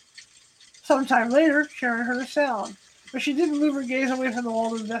meatballs. Sometime later, Sharon heard a sound, but she didn't move her gaze away from the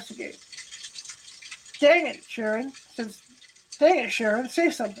wall to investigate. Dang it, Sharon, say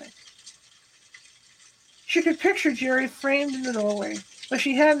something." She could picture Jerry framed in the doorway, but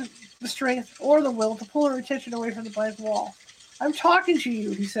she hadn't the strength or the will to pull her attention away from the blank wall. "I'm talking to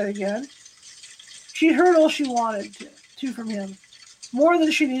you," he said again. She'd heard all she wanted to from him, more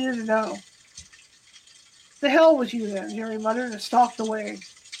than she needed to know. "The hell with you then," Jerry muttered and stalked away.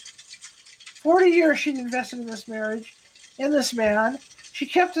 40 years she'd invested in this marriage, in this man. She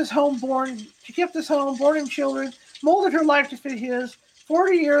kept his home, born him children, molded her life to fit his.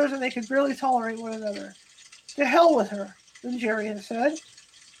 40 years and they could barely tolerate one another. "To hell with her," then Jerry had said.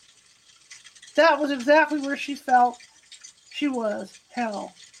 That was exactly where she felt she was.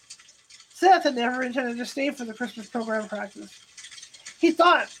 Hell. Seth had never intended to stay for the Christmas program practice. He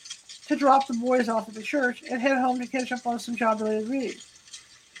thought to drop the boys off at the church and head home to catch up on some job-related reading.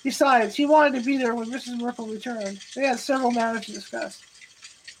 Besides, he wanted to be there when Mrs. Merkel returned. They had several matters to discuss.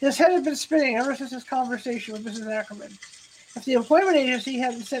 His head had been spinning ever since his conversation with Mrs. Ackerman. If the employment agency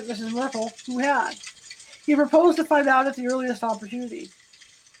hadn't sent Mrs. Merkel, who had? He proposed to find out at the earliest opportunity.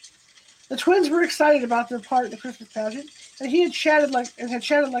 The twins were excited about their part in the Christmas pageant, and had chatted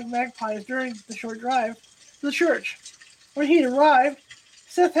like magpies during the short drive to the church. When he arrived,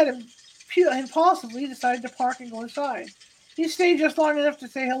 Seth had impulsively decided to park and go inside. He stayed just long enough to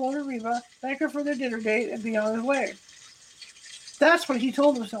say hello to Reba, thank her for their dinner date, and be on his way. That's what he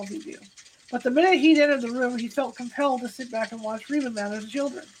told himself he'd do. But the minute he'd entered the room, he felt compelled to sit back and watch Reba manage the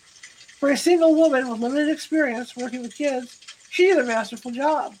children. For a single woman with limited experience working with kids, she did a masterful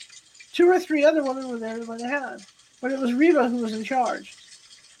job. 2 or 3 other women were there to lend a hand, but it was Reba who was in charge.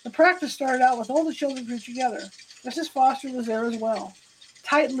 The practice started out with all the children grouped together. Mrs. Foster was there as well,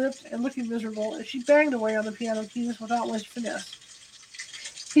 tight-lipped and looking miserable, as she banged away on the piano keys without much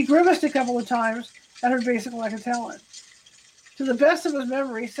finesse. He grimaced a couple of times at her basic lack of talent. To the best of his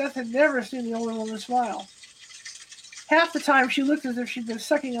memory, Seth had never seen the older woman smile. Half the time she looked as if she'd been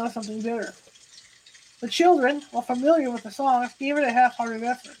sucking on something bitter. The children, while familiar with the songs, gave it a half-hearted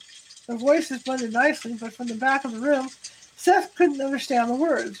effort. Their voices blended nicely, but from the back of the room, Seth couldn't understand the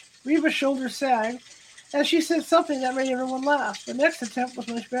words. Reba's shoulders sagged, and she said something that made everyone laugh. The next attempt was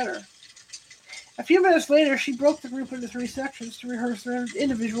much better. A few minutes later, she broke the group into 3 sections to rehearse their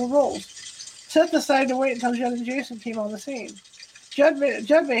individual roles. Seth decided to wait until Judd and Jason came on the scene. Judd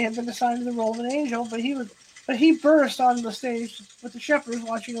may have been assigned to the role of an angel, but he burst onto the stage with the shepherds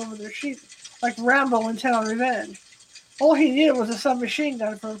watching over their sheep like Rambo intent on revenge. All he needed was a submachine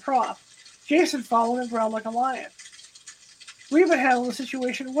gun for a prop. Jason followed and growled like a lion. Reba handled the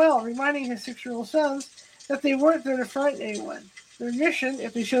situation well, reminding his 6-year-old sons that they weren't there to frighten anyone. Their mission,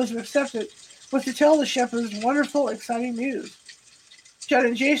 if they chose to accept it, was to tell the shepherds wonderful, exciting news. Judd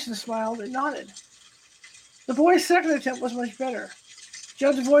and Jason smiled and nodded. The boys' second attempt was much better.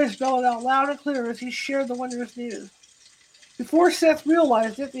 Judd's voice bellowed out loud and clear as he shared the wondrous news. Before Seth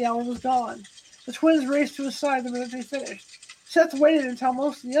realized it, the hour was gone. The twins raced to his side the minute they finished. Seth waited until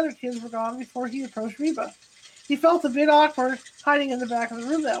most of the other kids were gone before he approached Reba. He felt a bit awkward hiding in the back of the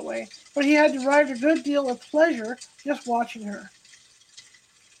room that way, but he had derived a good deal of pleasure just watching her.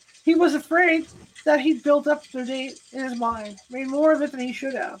 He was afraid that he'd built up their date in his mind, made more of it than he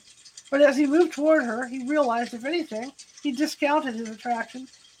should have. But as he moved toward her, he realized, if anything, he discounted his attraction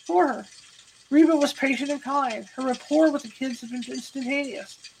for her. Reba was patient and kind. Her rapport with the kids had been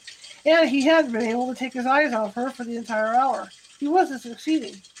instantaneous. And he hadn't been able to take his eyes off her for the entire hour. He wasn't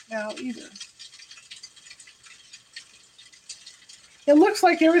succeeding now either. It looks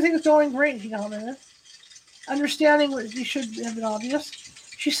like everything's going great, he commented. Understanding what he should have been obvious,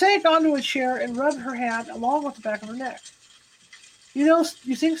 she sank onto a chair and rubbed her hand along with the back of her neck. You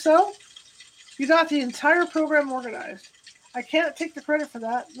think so? You got the entire program organized. I can't take the credit for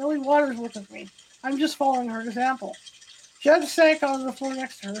that. Lily Waters worked with me. I'm just following her example. Judd sank onto the floor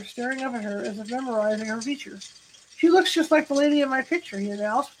next to her, staring up at her as if memorizing her features. She looks just like the lady in my picture, he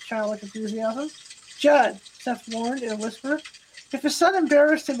announced with childlike enthusiasm. Judd, Seth warned in a whisper. If his son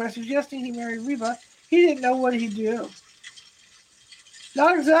embarrassed him by suggesting he marry Reba, he didn't know what he'd do.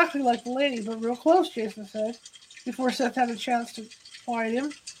 Not exactly like the lady, but real close, Jason said, before Seth had a chance to quiet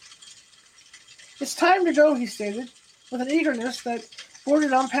him. It's time to go, he stated, with an eagerness that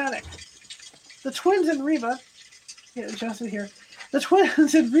bordered on panic. The twins and Reba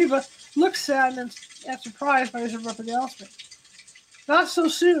looked sad and surprised by his abrupt announcement. Not so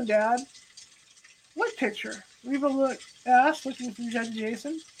soon, Dad. What picture? Reba asked, looking from Judd and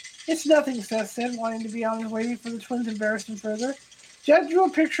Jason. It's nothing, Seth said, wanting to be on his way before the twins embarrassed him further. Judd drew a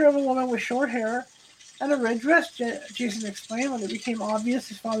picture of a woman with short hair and a red dress, Jason explained when it became obvious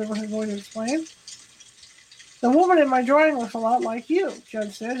his father wasn't going to explain. The woman in my drawing looks a lot like you,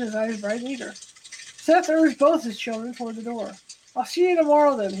 Judd said, his eyes bright and eager. Seth urged both his children toward the door. I'll see you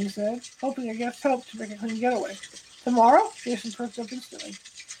tomorrow then, he said, hoping against hope to make a clean getaway. Tomorrow? Jason perked up instantly.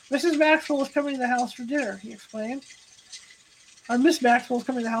 Mrs. Maxwell is coming to the house for dinner, he explained. Miss Maxwell is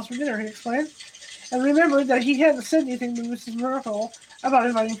coming to the house for dinner, he explained, and remembered that he hadn't said anything to Mrs. Miracle about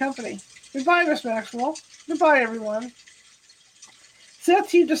inviting company. Goodbye, Miss Maxwell. Goodbye, everyone.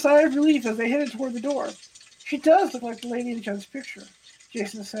 Seth heaved a sigh of relief as they headed toward the door. She does look like the lady in Judd's picture,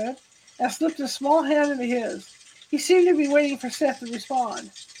 Jason said, and slipped his small hand into his. He seemed to be waiting for Seth to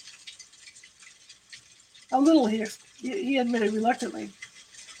respond. A little, he admitted reluctantly.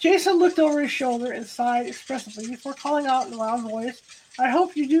 Jason looked over his shoulder and sighed expressively before calling out in a loud voice, I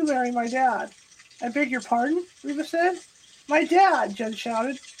hope you do marry my dad. I beg your pardon? Reba said. My dad, Judd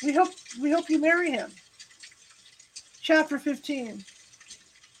shouted. We hope you marry him. Chapter 15.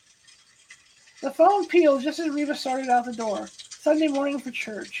 The phone pealed just as Reba started out the door. Sunday morning for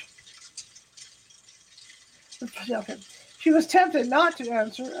church. Okay. She was tempted not to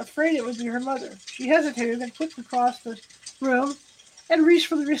answer, afraid it would be her mother. She hesitated and quickly crossed the room and reached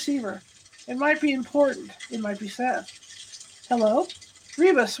for the receiver. It might be important. It might be Seth. Hello?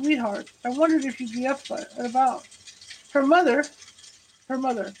 Reba, sweetheart. I wondered if you'd be up and about. Her mother.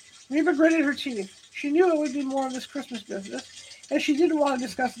 Reba gritted her teeth. She knew it would be more of this Christmas business, and she didn't want to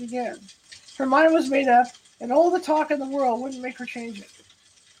discuss it again. Her mind was made up, and all the talk in the world wouldn't make her change it.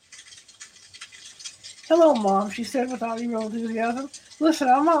 Hello, Mom, she said without any real enthusiasm. Listen,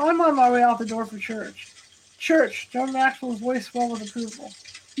 I'm on my way out the door for church. Church, John Maxwell's voice swelled with approval.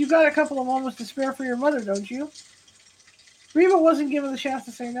 You've got a couple of moments to spare for your mother, don't you? Reba wasn't given the chance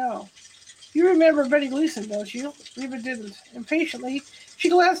to say no. You remember Betty Gleason, don't you? Reba didn't. Impatiently, she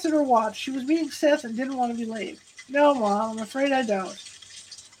glanced at her watch. She was meeting Seth and didn't want to be late. No, Mom, I'm afraid I don't.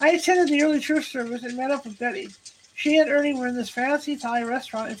 I attended the early church service and met up with Betty. She and Ernie were in this fancy Thai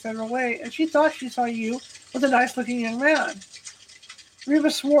restaurant in Federal Way, and she thought she saw you with a nice-looking young man. Reba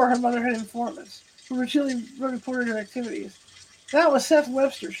swore her mother had informants, who routinely reported her activities. That was Seth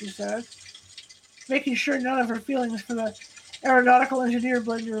Webster, she said, making sure none of her feelings for the aeronautical engineer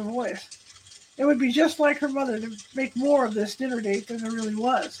bled into her voice. It would be just like her mother to make more of this dinner date than there really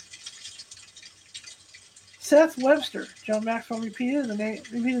was. Seth Webster, John Maxwell repeated the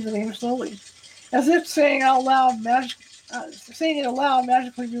name slowly, as if saying it aloud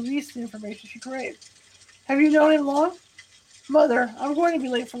magically released the information she craved. Have you known him long? Mother, I'm going to be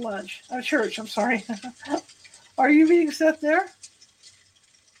late for lunch. Church, I'm sorry. Are you meeting Seth there?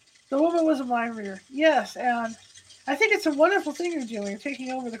 The woman was a mind reader. Yes, and I think it's a wonderful thing you're doing,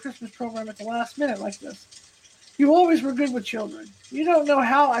 taking over the Christmas program at the last minute like this. You always were good with children. You don't know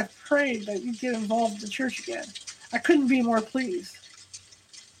how I've prayed that you'd get involved in the church again. I couldn't be more pleased.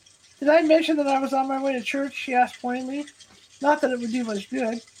 Did I mention that I was on my way to church? She asked pointedly. Not that it would do much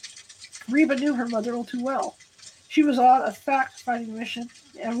good. Reba knew her mother all too well. She was on a fact-finding mission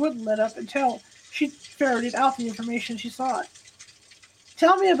and wouldn't let up until she ferreted out the information she sought.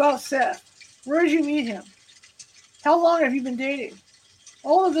 Tell me about Seth. Where did you meet him? How long have you been dating?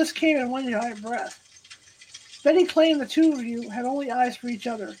 All of this came in one giant breath. Betty claimed the two of you had only eyes for each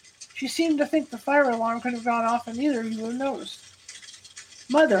other. She seemed to think the fire alarm could have gone off and neither of you would have noticed.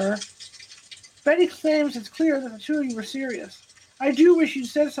 Mother, Betty claims it's clear that the two of you were serious. I do wish you'd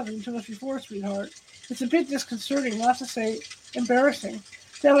said something to us before, sweetheart. It's a bit disconcerting, not to say embarrassing,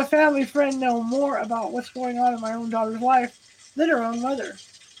 to have a family friend know more about what's going on in my own daughter's life than her own mother.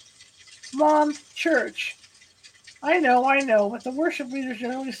 Mom, church. I know, but the worship leader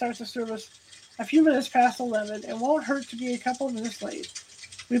generally starts the service a few minutes past 11. It won't hurt to be a couple of minutes late.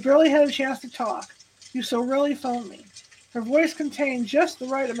 We barely had a chance to talk. You so rarely phoned me. Her voice contained just the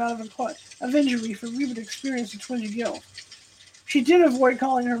right amount of injury for Reba to experience a twinge of guilt. She did avoid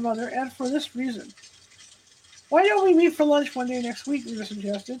calling her mother, and for this reason. Why don't we meet for lunch one day next week, Reba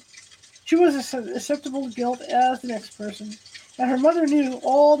suggested. She was as susceptible to guilt as the next person, and her mother knew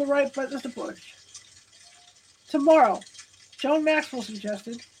all the right buttons to push. Tomorrow, Joan Maxwell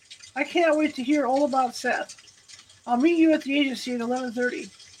suggested. I can't wait to hear all about Seth. I'll meet you at the agency at 11:30.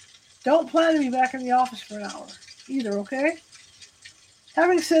 Don't plan to be back in the office for an hour either, okay?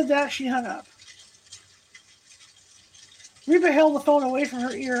 Having said that, she hung up. Reba held the phone away from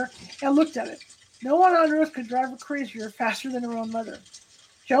her ear and looked at it. No one on earth could drive her crazier faster than her own mother.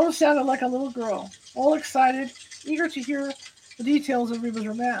 Joan sounded like a little girl, all excited, eager to hear the details of Reba's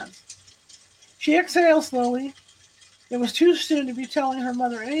romance. She exhaled slowly. It was too soon to be telling her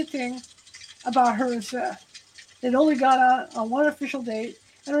mother anything about her and Seth. They'd only got out on one official date,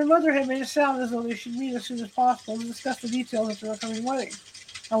 and her mother had made it sound as though they should meet as soon as possible to discuss the details of their upcoming wedding.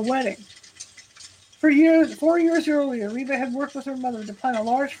 A wedding. 4 years earlier, Reba had worked with her mother to plan a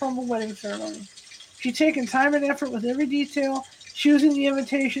large formal wedding ceremony. She'd taken time and effort with every detail, choosing the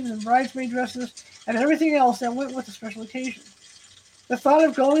invitations and bridesmaid dresses, and everything else that went with the special occasion. The thought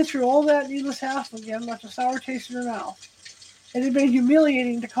of going through all that needless hassle again left a sour taste in her mouth. It had been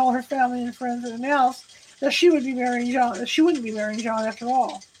humiliating to call her family and friends and announce that she wouldn't be marrying John after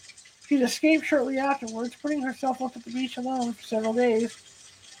all. She'd escaped shortly afterwards, putting herself up at the beach alone for several days,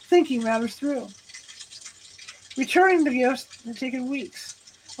 thinking matters through. Returning the gifts had taken weeks.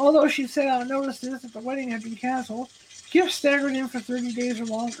 Although she'd sent out notices that the wedding had been canceled, gifts staggered in for 30 days or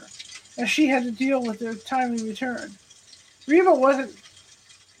longer, as she had to deal with their timely return. Reba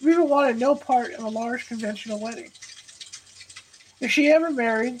wanted no part in a large conventional wedding. If she ever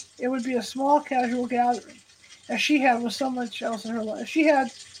married, it would be a small casual gathering, as she had with so much else in her life. She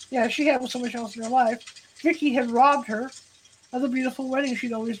had with so much else in her life. Vicky had robbed her of the beautiful wedding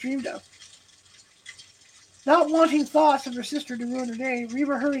she'd always dreamed of. Not wanting thoughts of her sister to ruin her day,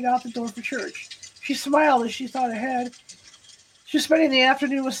 Reba hurried out the door for church. She smiled as she thought ahead. She was spending the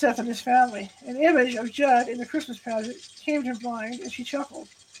afternoon with Seth and his family. An image of Judd in the Christmas pageant came to her mind, and she chuckled.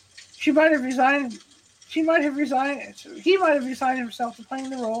 He might have resigned himself to playing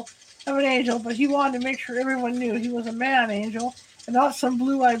the role of an angel, but he wanted to make sure everyone knew he was a man angel and not some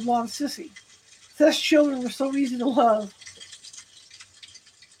blue-eyed blonde sissy. Seth's children were so easy to love.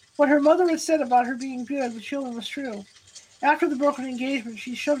 What her mother had said about her being good with children was true. After the broken engagement,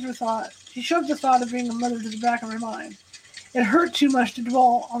 she shoved the thought of being a mother to the back of her mind. It hurt too much to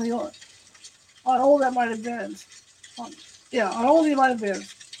dwell on all that might have been. On all that might have been.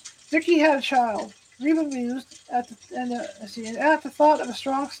 Vicky had a child. Reba mused at the thought of a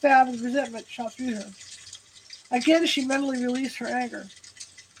strong stab of resentment shot through her. Again, she mentally released her anger.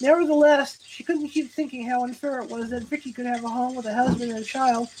 Nevertheless, she couldn't keep thinking how unfair it was that Vicky could have a home with a husband and a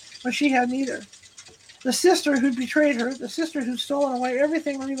child when she had neither. The sister who'd betrayed her, the sister who'd stolen away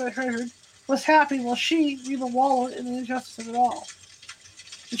everything Reba treasured, was happy while Reba, wallowed in the injustice of it all.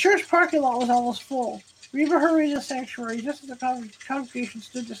 The church parking lot was almost full. Reba hurried to the sanctuary just as the congregation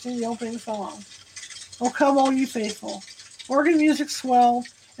stood to sing the opening song. "Oh, come, all you faithful." Organ music swelled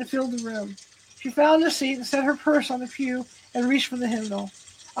and filled the room. She found a seat and set her purse on the pew and reached for the hymnal.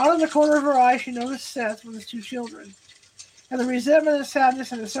 Out of the corner of her eye, she noticed Seth with his 2 children, and the resentment and sadness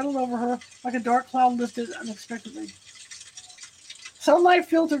had settled over her like a dark cloud lifted unexpectedly. Sunlight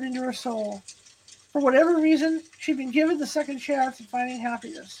filtered into her soul. For whatever reason, she'd been given the second chance at finding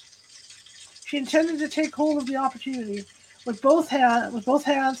happiness. She intended to take hold of the opportunity with both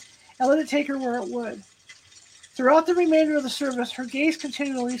hands and let it take her where it would. Throughout the remainder of the service, her gaze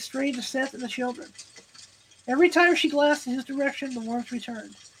continually strayed to Seth and the children. Every time she glanced in his direction, the warmth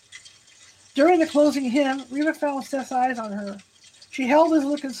returned. During the closing hymn, Reba found Seth's eyes on her. She held his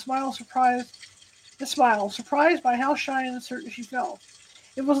look and smiled, surprised by how shy and uncertain she felt.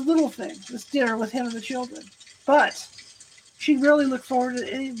 It was a little thing, this dinner with him and the children, but she really looked forward to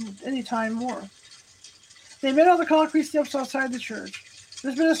any time more. They met on the concrete steps outside the church.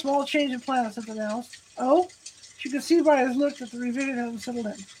 There's been a small change in plans, Seth announced. Oh? She could see by his look that the revision had unsettled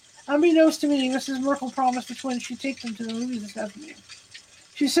him. Unbeknownst to me, Mrs. Merkel promised the twins she'd take them to the movies this afternoon.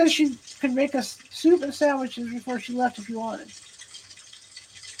 She said she could make us soup and sandwiches before she left if you wanted.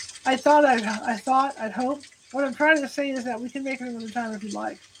 I thought, I'd hope. What I'm trying to say is that we can make it another time if you'd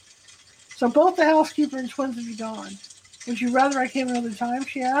like. So both the housekeeper and twins would be gone. Would you rather I came another time,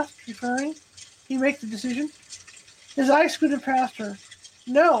 she asked, referring. He make the decision. His eyes scooted past her.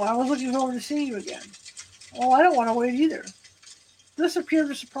 No, I was looking forward to seeing you again. Well, I don't want to wait either. This appeared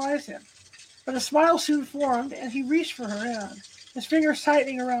to surprise him, but a smile soon formed, and he reached for her hand, his fingers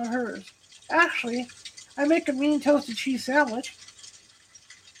tightening around hers. Actually, I make a mean toasted cheese sandwich.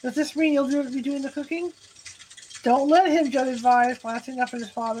 Does this mean you'll be doing the cooking? Don't let him, Judd advised, glancing up at his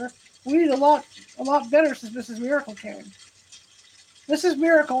father. We eat a lot better since Mrs. Miracle came. Mrs.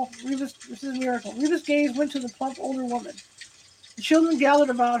 Miracle. Reba's gaze went to the plump older woman. The children gathered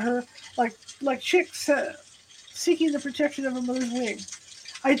about her like chicks seeking the protection of a mother's wing.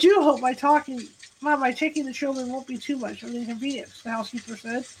 I do hope my taking the children won't be too much of an inconvenience, the housekeeper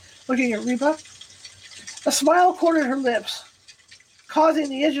said, looking at Reba. A smile cornered her lips, causing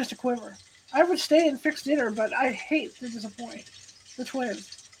the edges to quiver. I would stay and fix dinner, but I hate to disappoint the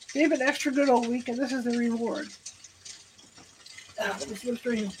twins. They've been extra good all week, and this is the reward.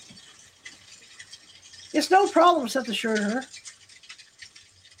 It's no problem, Seth assured her.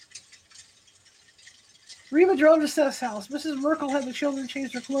 Reba drove to Seth's house. Mrs. Merkel had the children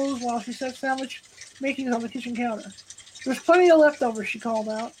change their clothes while she set sandwich makings on the kitchen counter. There's plenty of leftovers, she called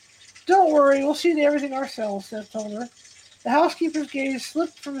out. Don't worry, we'll see to everything ourselves, Seth told her. The housekeeper's gaze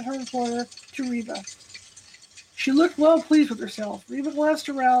slipped from her employer to Reba. She looked well pleased with herself. Reba glanced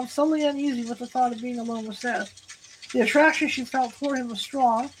around, suddenly uneasy with the thought of being alone with Seth. The attraction she felt for him was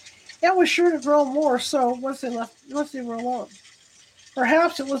strong, and was sure to grow more so once they were alone.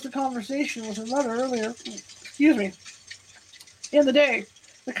 Perhaps it was the conversation with her mother earlier, in the day,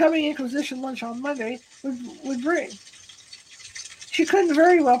 the coming Inquisition lunch on Monday would bring. She couldn't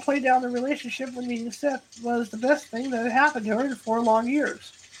very well play down the relationship when meeting Seth was the best thing that had happened to her in 4 long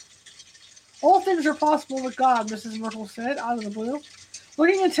years. All things are possible with God, Mrs. Merkel said, out of the blue,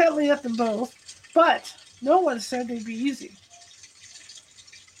 looking intently at them both, but no one said they'd be easy.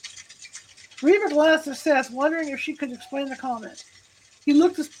 Reba glanced at Seth, wondering if she could explain the comment. He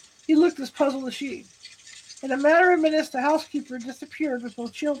looked as puzzled as she. In a matter of minutes, the housekeeper disappeared with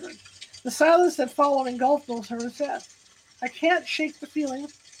both children. The silence that followed engulfed both her and Seth. I can't shake the feeling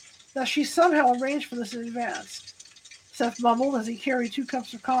that she somehow arranged for this in advance, Seth mumbled as he carried 2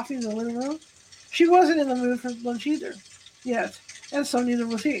 cups of coffee in the living room. She wasn't in the mood for lunch either, yet, and so neither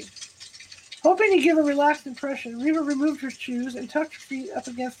was he. Hoping to give a relaxed impression, Reba removed her shoes and tucked her feet up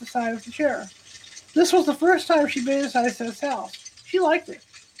against the side of the chair. This was the first time she'd been inside Seth's house. She liked it.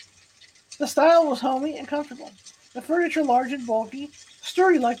 The style was homey and comfortable. The furniture large and bulky,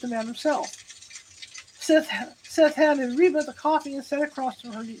 sturdy like the man himself. Seth handed Reba the coffee and sat across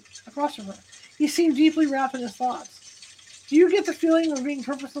from her. He seemed deeply wrapped in his thoughts. Do you get the feeling we're being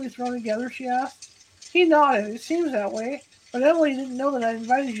purposely thrown together, she asked. He nodded. It seems that way, but Emily didn't know that I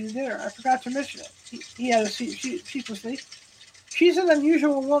invited you to dinner. I forgot to mention it. He added sheepishly. She's an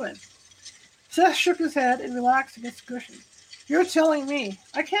unusual woman. Seth shook his head and relaxed against the cushion. You're telling me.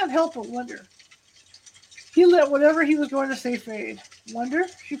 I can't help but wonder. He let whatever he was going to say fade. Wonder?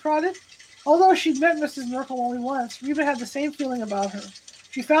 She prodded. Although she'd met Mrs. Merkel only once, Reba had the same feeling about her.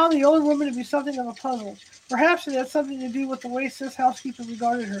 She found the old woman to be something of a puzzle. Perhaps it had something to do with the way Seth's housekeeper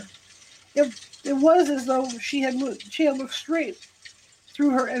regarded her. It was as though she had looked straight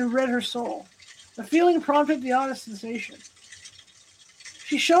through her and read her soul. The feeling prompted the honest sensation.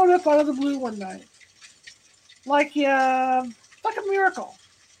 She showed up out of the blue one night. Like a miracle.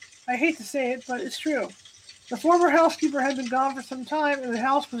 I hate to say it, but it's true. The former housekeeper had been gone for some time, and the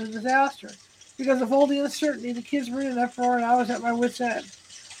house was a disaster. Because of all the uncertainty, the kids were in an uproar, and I was at my wit's end.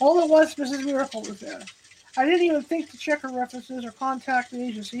 All at once, Mrs. Miracle was there. I didn't even think to check her references or contact the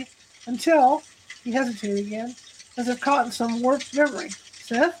agency until he hesitated again, as if caught in some warped memory.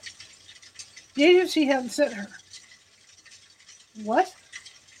 Seth? The agency hadn't sent her. What?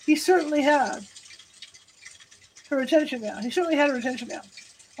 He certainly had her attention now.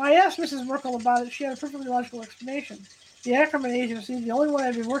 When I asked Mrs. Merkel about it, she had a perfectly logical explanation. The Ackerman agency, the only one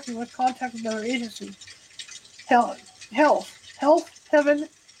I'd been working with, contacted another agency. Health, Heaven,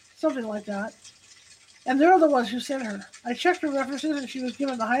 something like that. And they're the ones who sent her. I checked her references and she was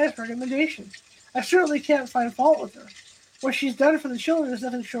given the highest recommendation. I certainly can't find fault with her. What she's done for the children is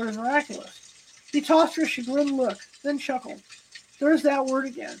nothing short of miraculous. He tossed her a chagrined look, then chuckled. There's that word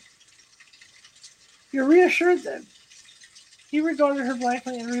again. You're reassured then? He regarded her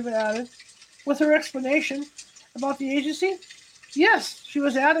blankly and Reba added, with her explanation about the agency? Yes, she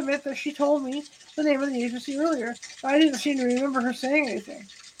was adamant that she told me the name of the agency earlier, but I didn't seem to remember her saying anything.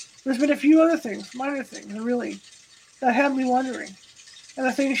 There's been a few other things, minor things, really, that had me wondering. And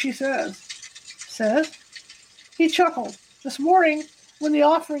the things she says. Says? He chuckled. This morning, when the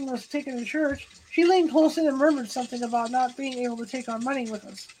offering was taken in church, she leaned close in and murmured something about not being able to take on money with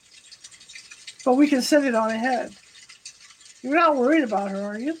us. But we can send it on ahead. You're not worried about her,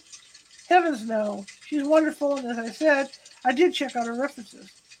 are you? Heavens, no. She's wonderful, and as I said, I did check out her references.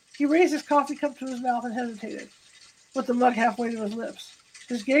 He raised his coffee cup to his mouth and hesitated, with the mug halfway to his lips.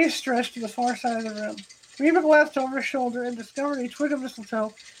 His gaze stretched to the far side of the room. Reba glanced over his shoulder and discovered a twig of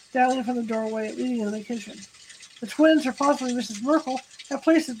mistletoe dangling from the doorway leading into the kitchen. The twins, or possibly Mrs. Merkel, had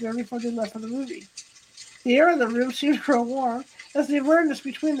placed it there before they left for the movie. The air in the room seemed to grow warm as the awareness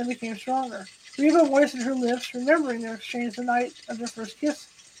between them became stronger. Reba moistened her lips, remembering their exchange the night of their first kiss.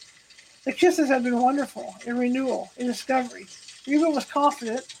 The kisses had been wonderful, a renewal, a discovery. Reba was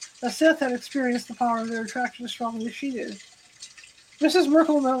confident that Seth had experienced the power of their attraction as strongly as she did. Mrs.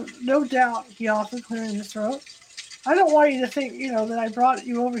 Merkel, no doubt, he offered, clearing his throat. I don't want you to think, that I brought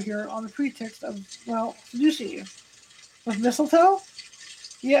you over here on the pretext of, seducing you. With mistletoe?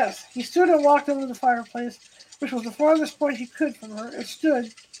 Yes. He stood and walked over to the fireplace, which was the farthest point he could from her. It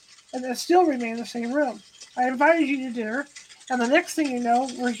stood, and it still remained in the same room. I invited you to dinner, and the next thing you know,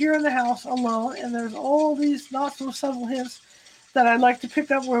 we're here in the house alone, and there's all these not-so-subtle hints that I'd like to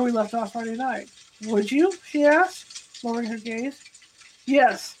pick up where we left off Friday night. Would you? She asked, lowering her gaze.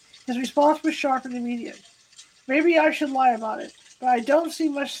 Yes. His response was sharp and immediate. Maybe I should lie about it, but I don't see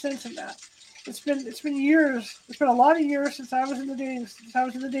much sense in that. It's been years. It's been a lot of years since I was in the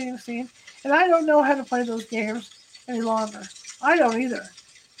dating scene, and I don't know how to play those games any longer. I don't either.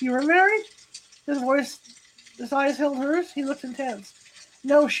 You were married? His eyes held hers. He looked intense.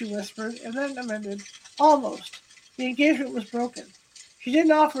 No, she whispered, and then amended. Almost. The engagement was broken. She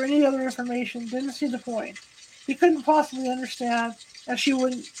didn't offer any other information, didn't see the point. He couldn't possibly understand, and she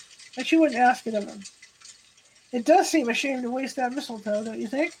wouldn't ask it of him. It does seem a shame to waste that mistletoe, don't you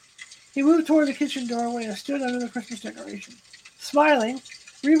think? He moved toward the kitchen doorway and stood under the Christmas decoration. Smiling,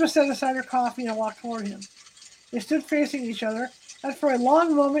 Reba set aside her coffee and walked toward him. They stood facing each other, and for a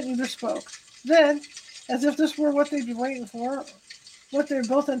long moment neither spoke. Then, as if this were what they'd been waiting for, what they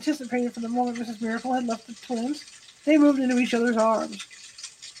both anticipated from the moment Mrs. Miracle had left the twins, they moved into each other's arms.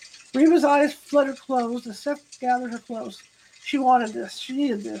 Reba's eyes fluttered closed as Seth gathered her close. She wanted this. She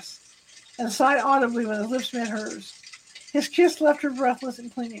needed this. And sighed audibly when his lips met hers. His kiss left her breathless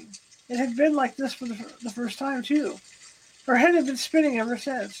and clinging. It had been like this for the first time, too. Her head had been spinning ever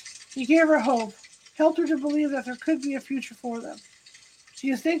since. He gave her hope, helped her to believe that there could be a future for them. Do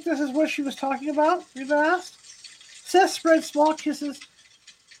you think this is what she was talking about? Reba asked. Seth spread small kisses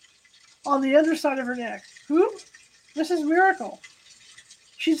on the underside of her neck. Who? Mrs. Miracle.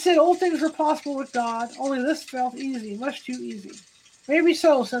 She'd said old things were possible with God, only this felt easy, much too easy. Maybe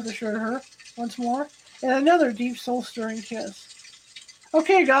so, Seth assured her once more, and another deep, soul-stirring kiss.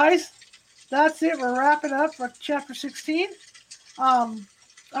 Okay, guys, that's it. We're wrapping up for chapter 16. I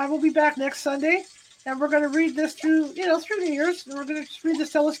will be back next Sunday, and we're going to read this through the years, and we're going to read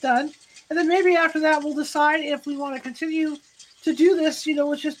this till it's done. And then maybe after that, we'll decide if we want to continue to do this,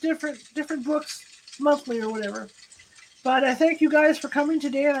 with just different books monthly or whatever. But I thank you guys for coming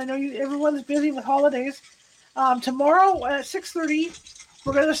today, and I know everyone's busy with holidays. Tomorrow at 6:30,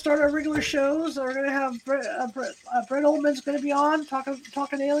 we're going to start our regular shows. We're going to have Brett Oldman's going to be on,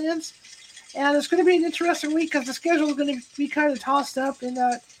 talking aliens. And it's going to be an interesting week because the schedule is going to be kind of tossed up in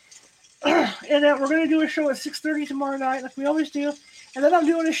that we're going to do a show at 6:30 tomorrow night, like we always do. And then I'm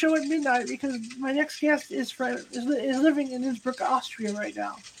doing a show at midnight because my next guest is living in Innsbruck, Austria right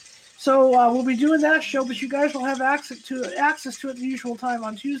now. So we'll be doing that show, but you guys will have access to it the usual time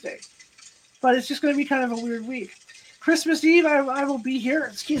on Tuesday. but it's just going to be kind of a weird week. Christmas Eve, I will be here.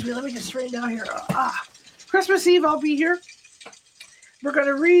 Excuse me, let me get straightened out here. Christmas Eve, I'll be here. We're going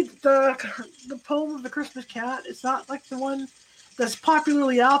to read the poem of the Christmas cat. It's not like the one that's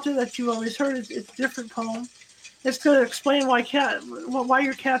popularly out there that you've always heard. It's a different poem. It's going to explain why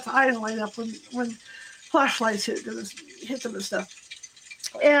your cat's eyes light up when flashlights hit them and stuff.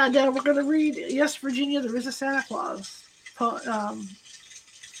 And we're going to read Yes, Virginia, There is a Santa Claus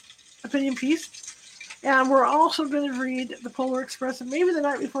opinion piece. And we're also going to read the Polar Express, and maybe the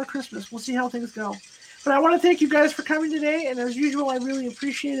night before Christmas. We'll see how things go. But I want to thank you guys for coming today, and as usual, I really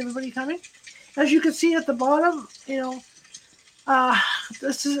appreciate everybody coming. As you can see at the bottom,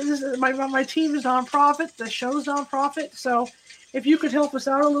 this is my team is nonprofit. The show's nonprofit, so if you could help us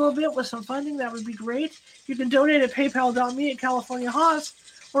out a little bit with some funding, that would be great. You can donate at paypal.me at California Haas,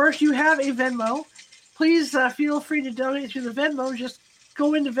 or if you have a Venmo, please feel free to donate through the Venmo. Just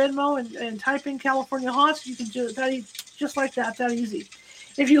go into Venmo and type in California Haunts. You can do that just like that easy.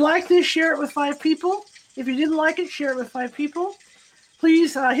 If you like this, share it with 5 people. If you didn't like it, share it with 5 people.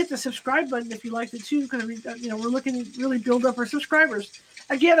 Please hit the subscribe button if you liked it too, because we're looking to really build up our subscribers.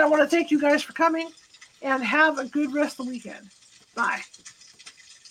 Again, I want to thank you guys for coming, and have a good rest of the weekend. Bye.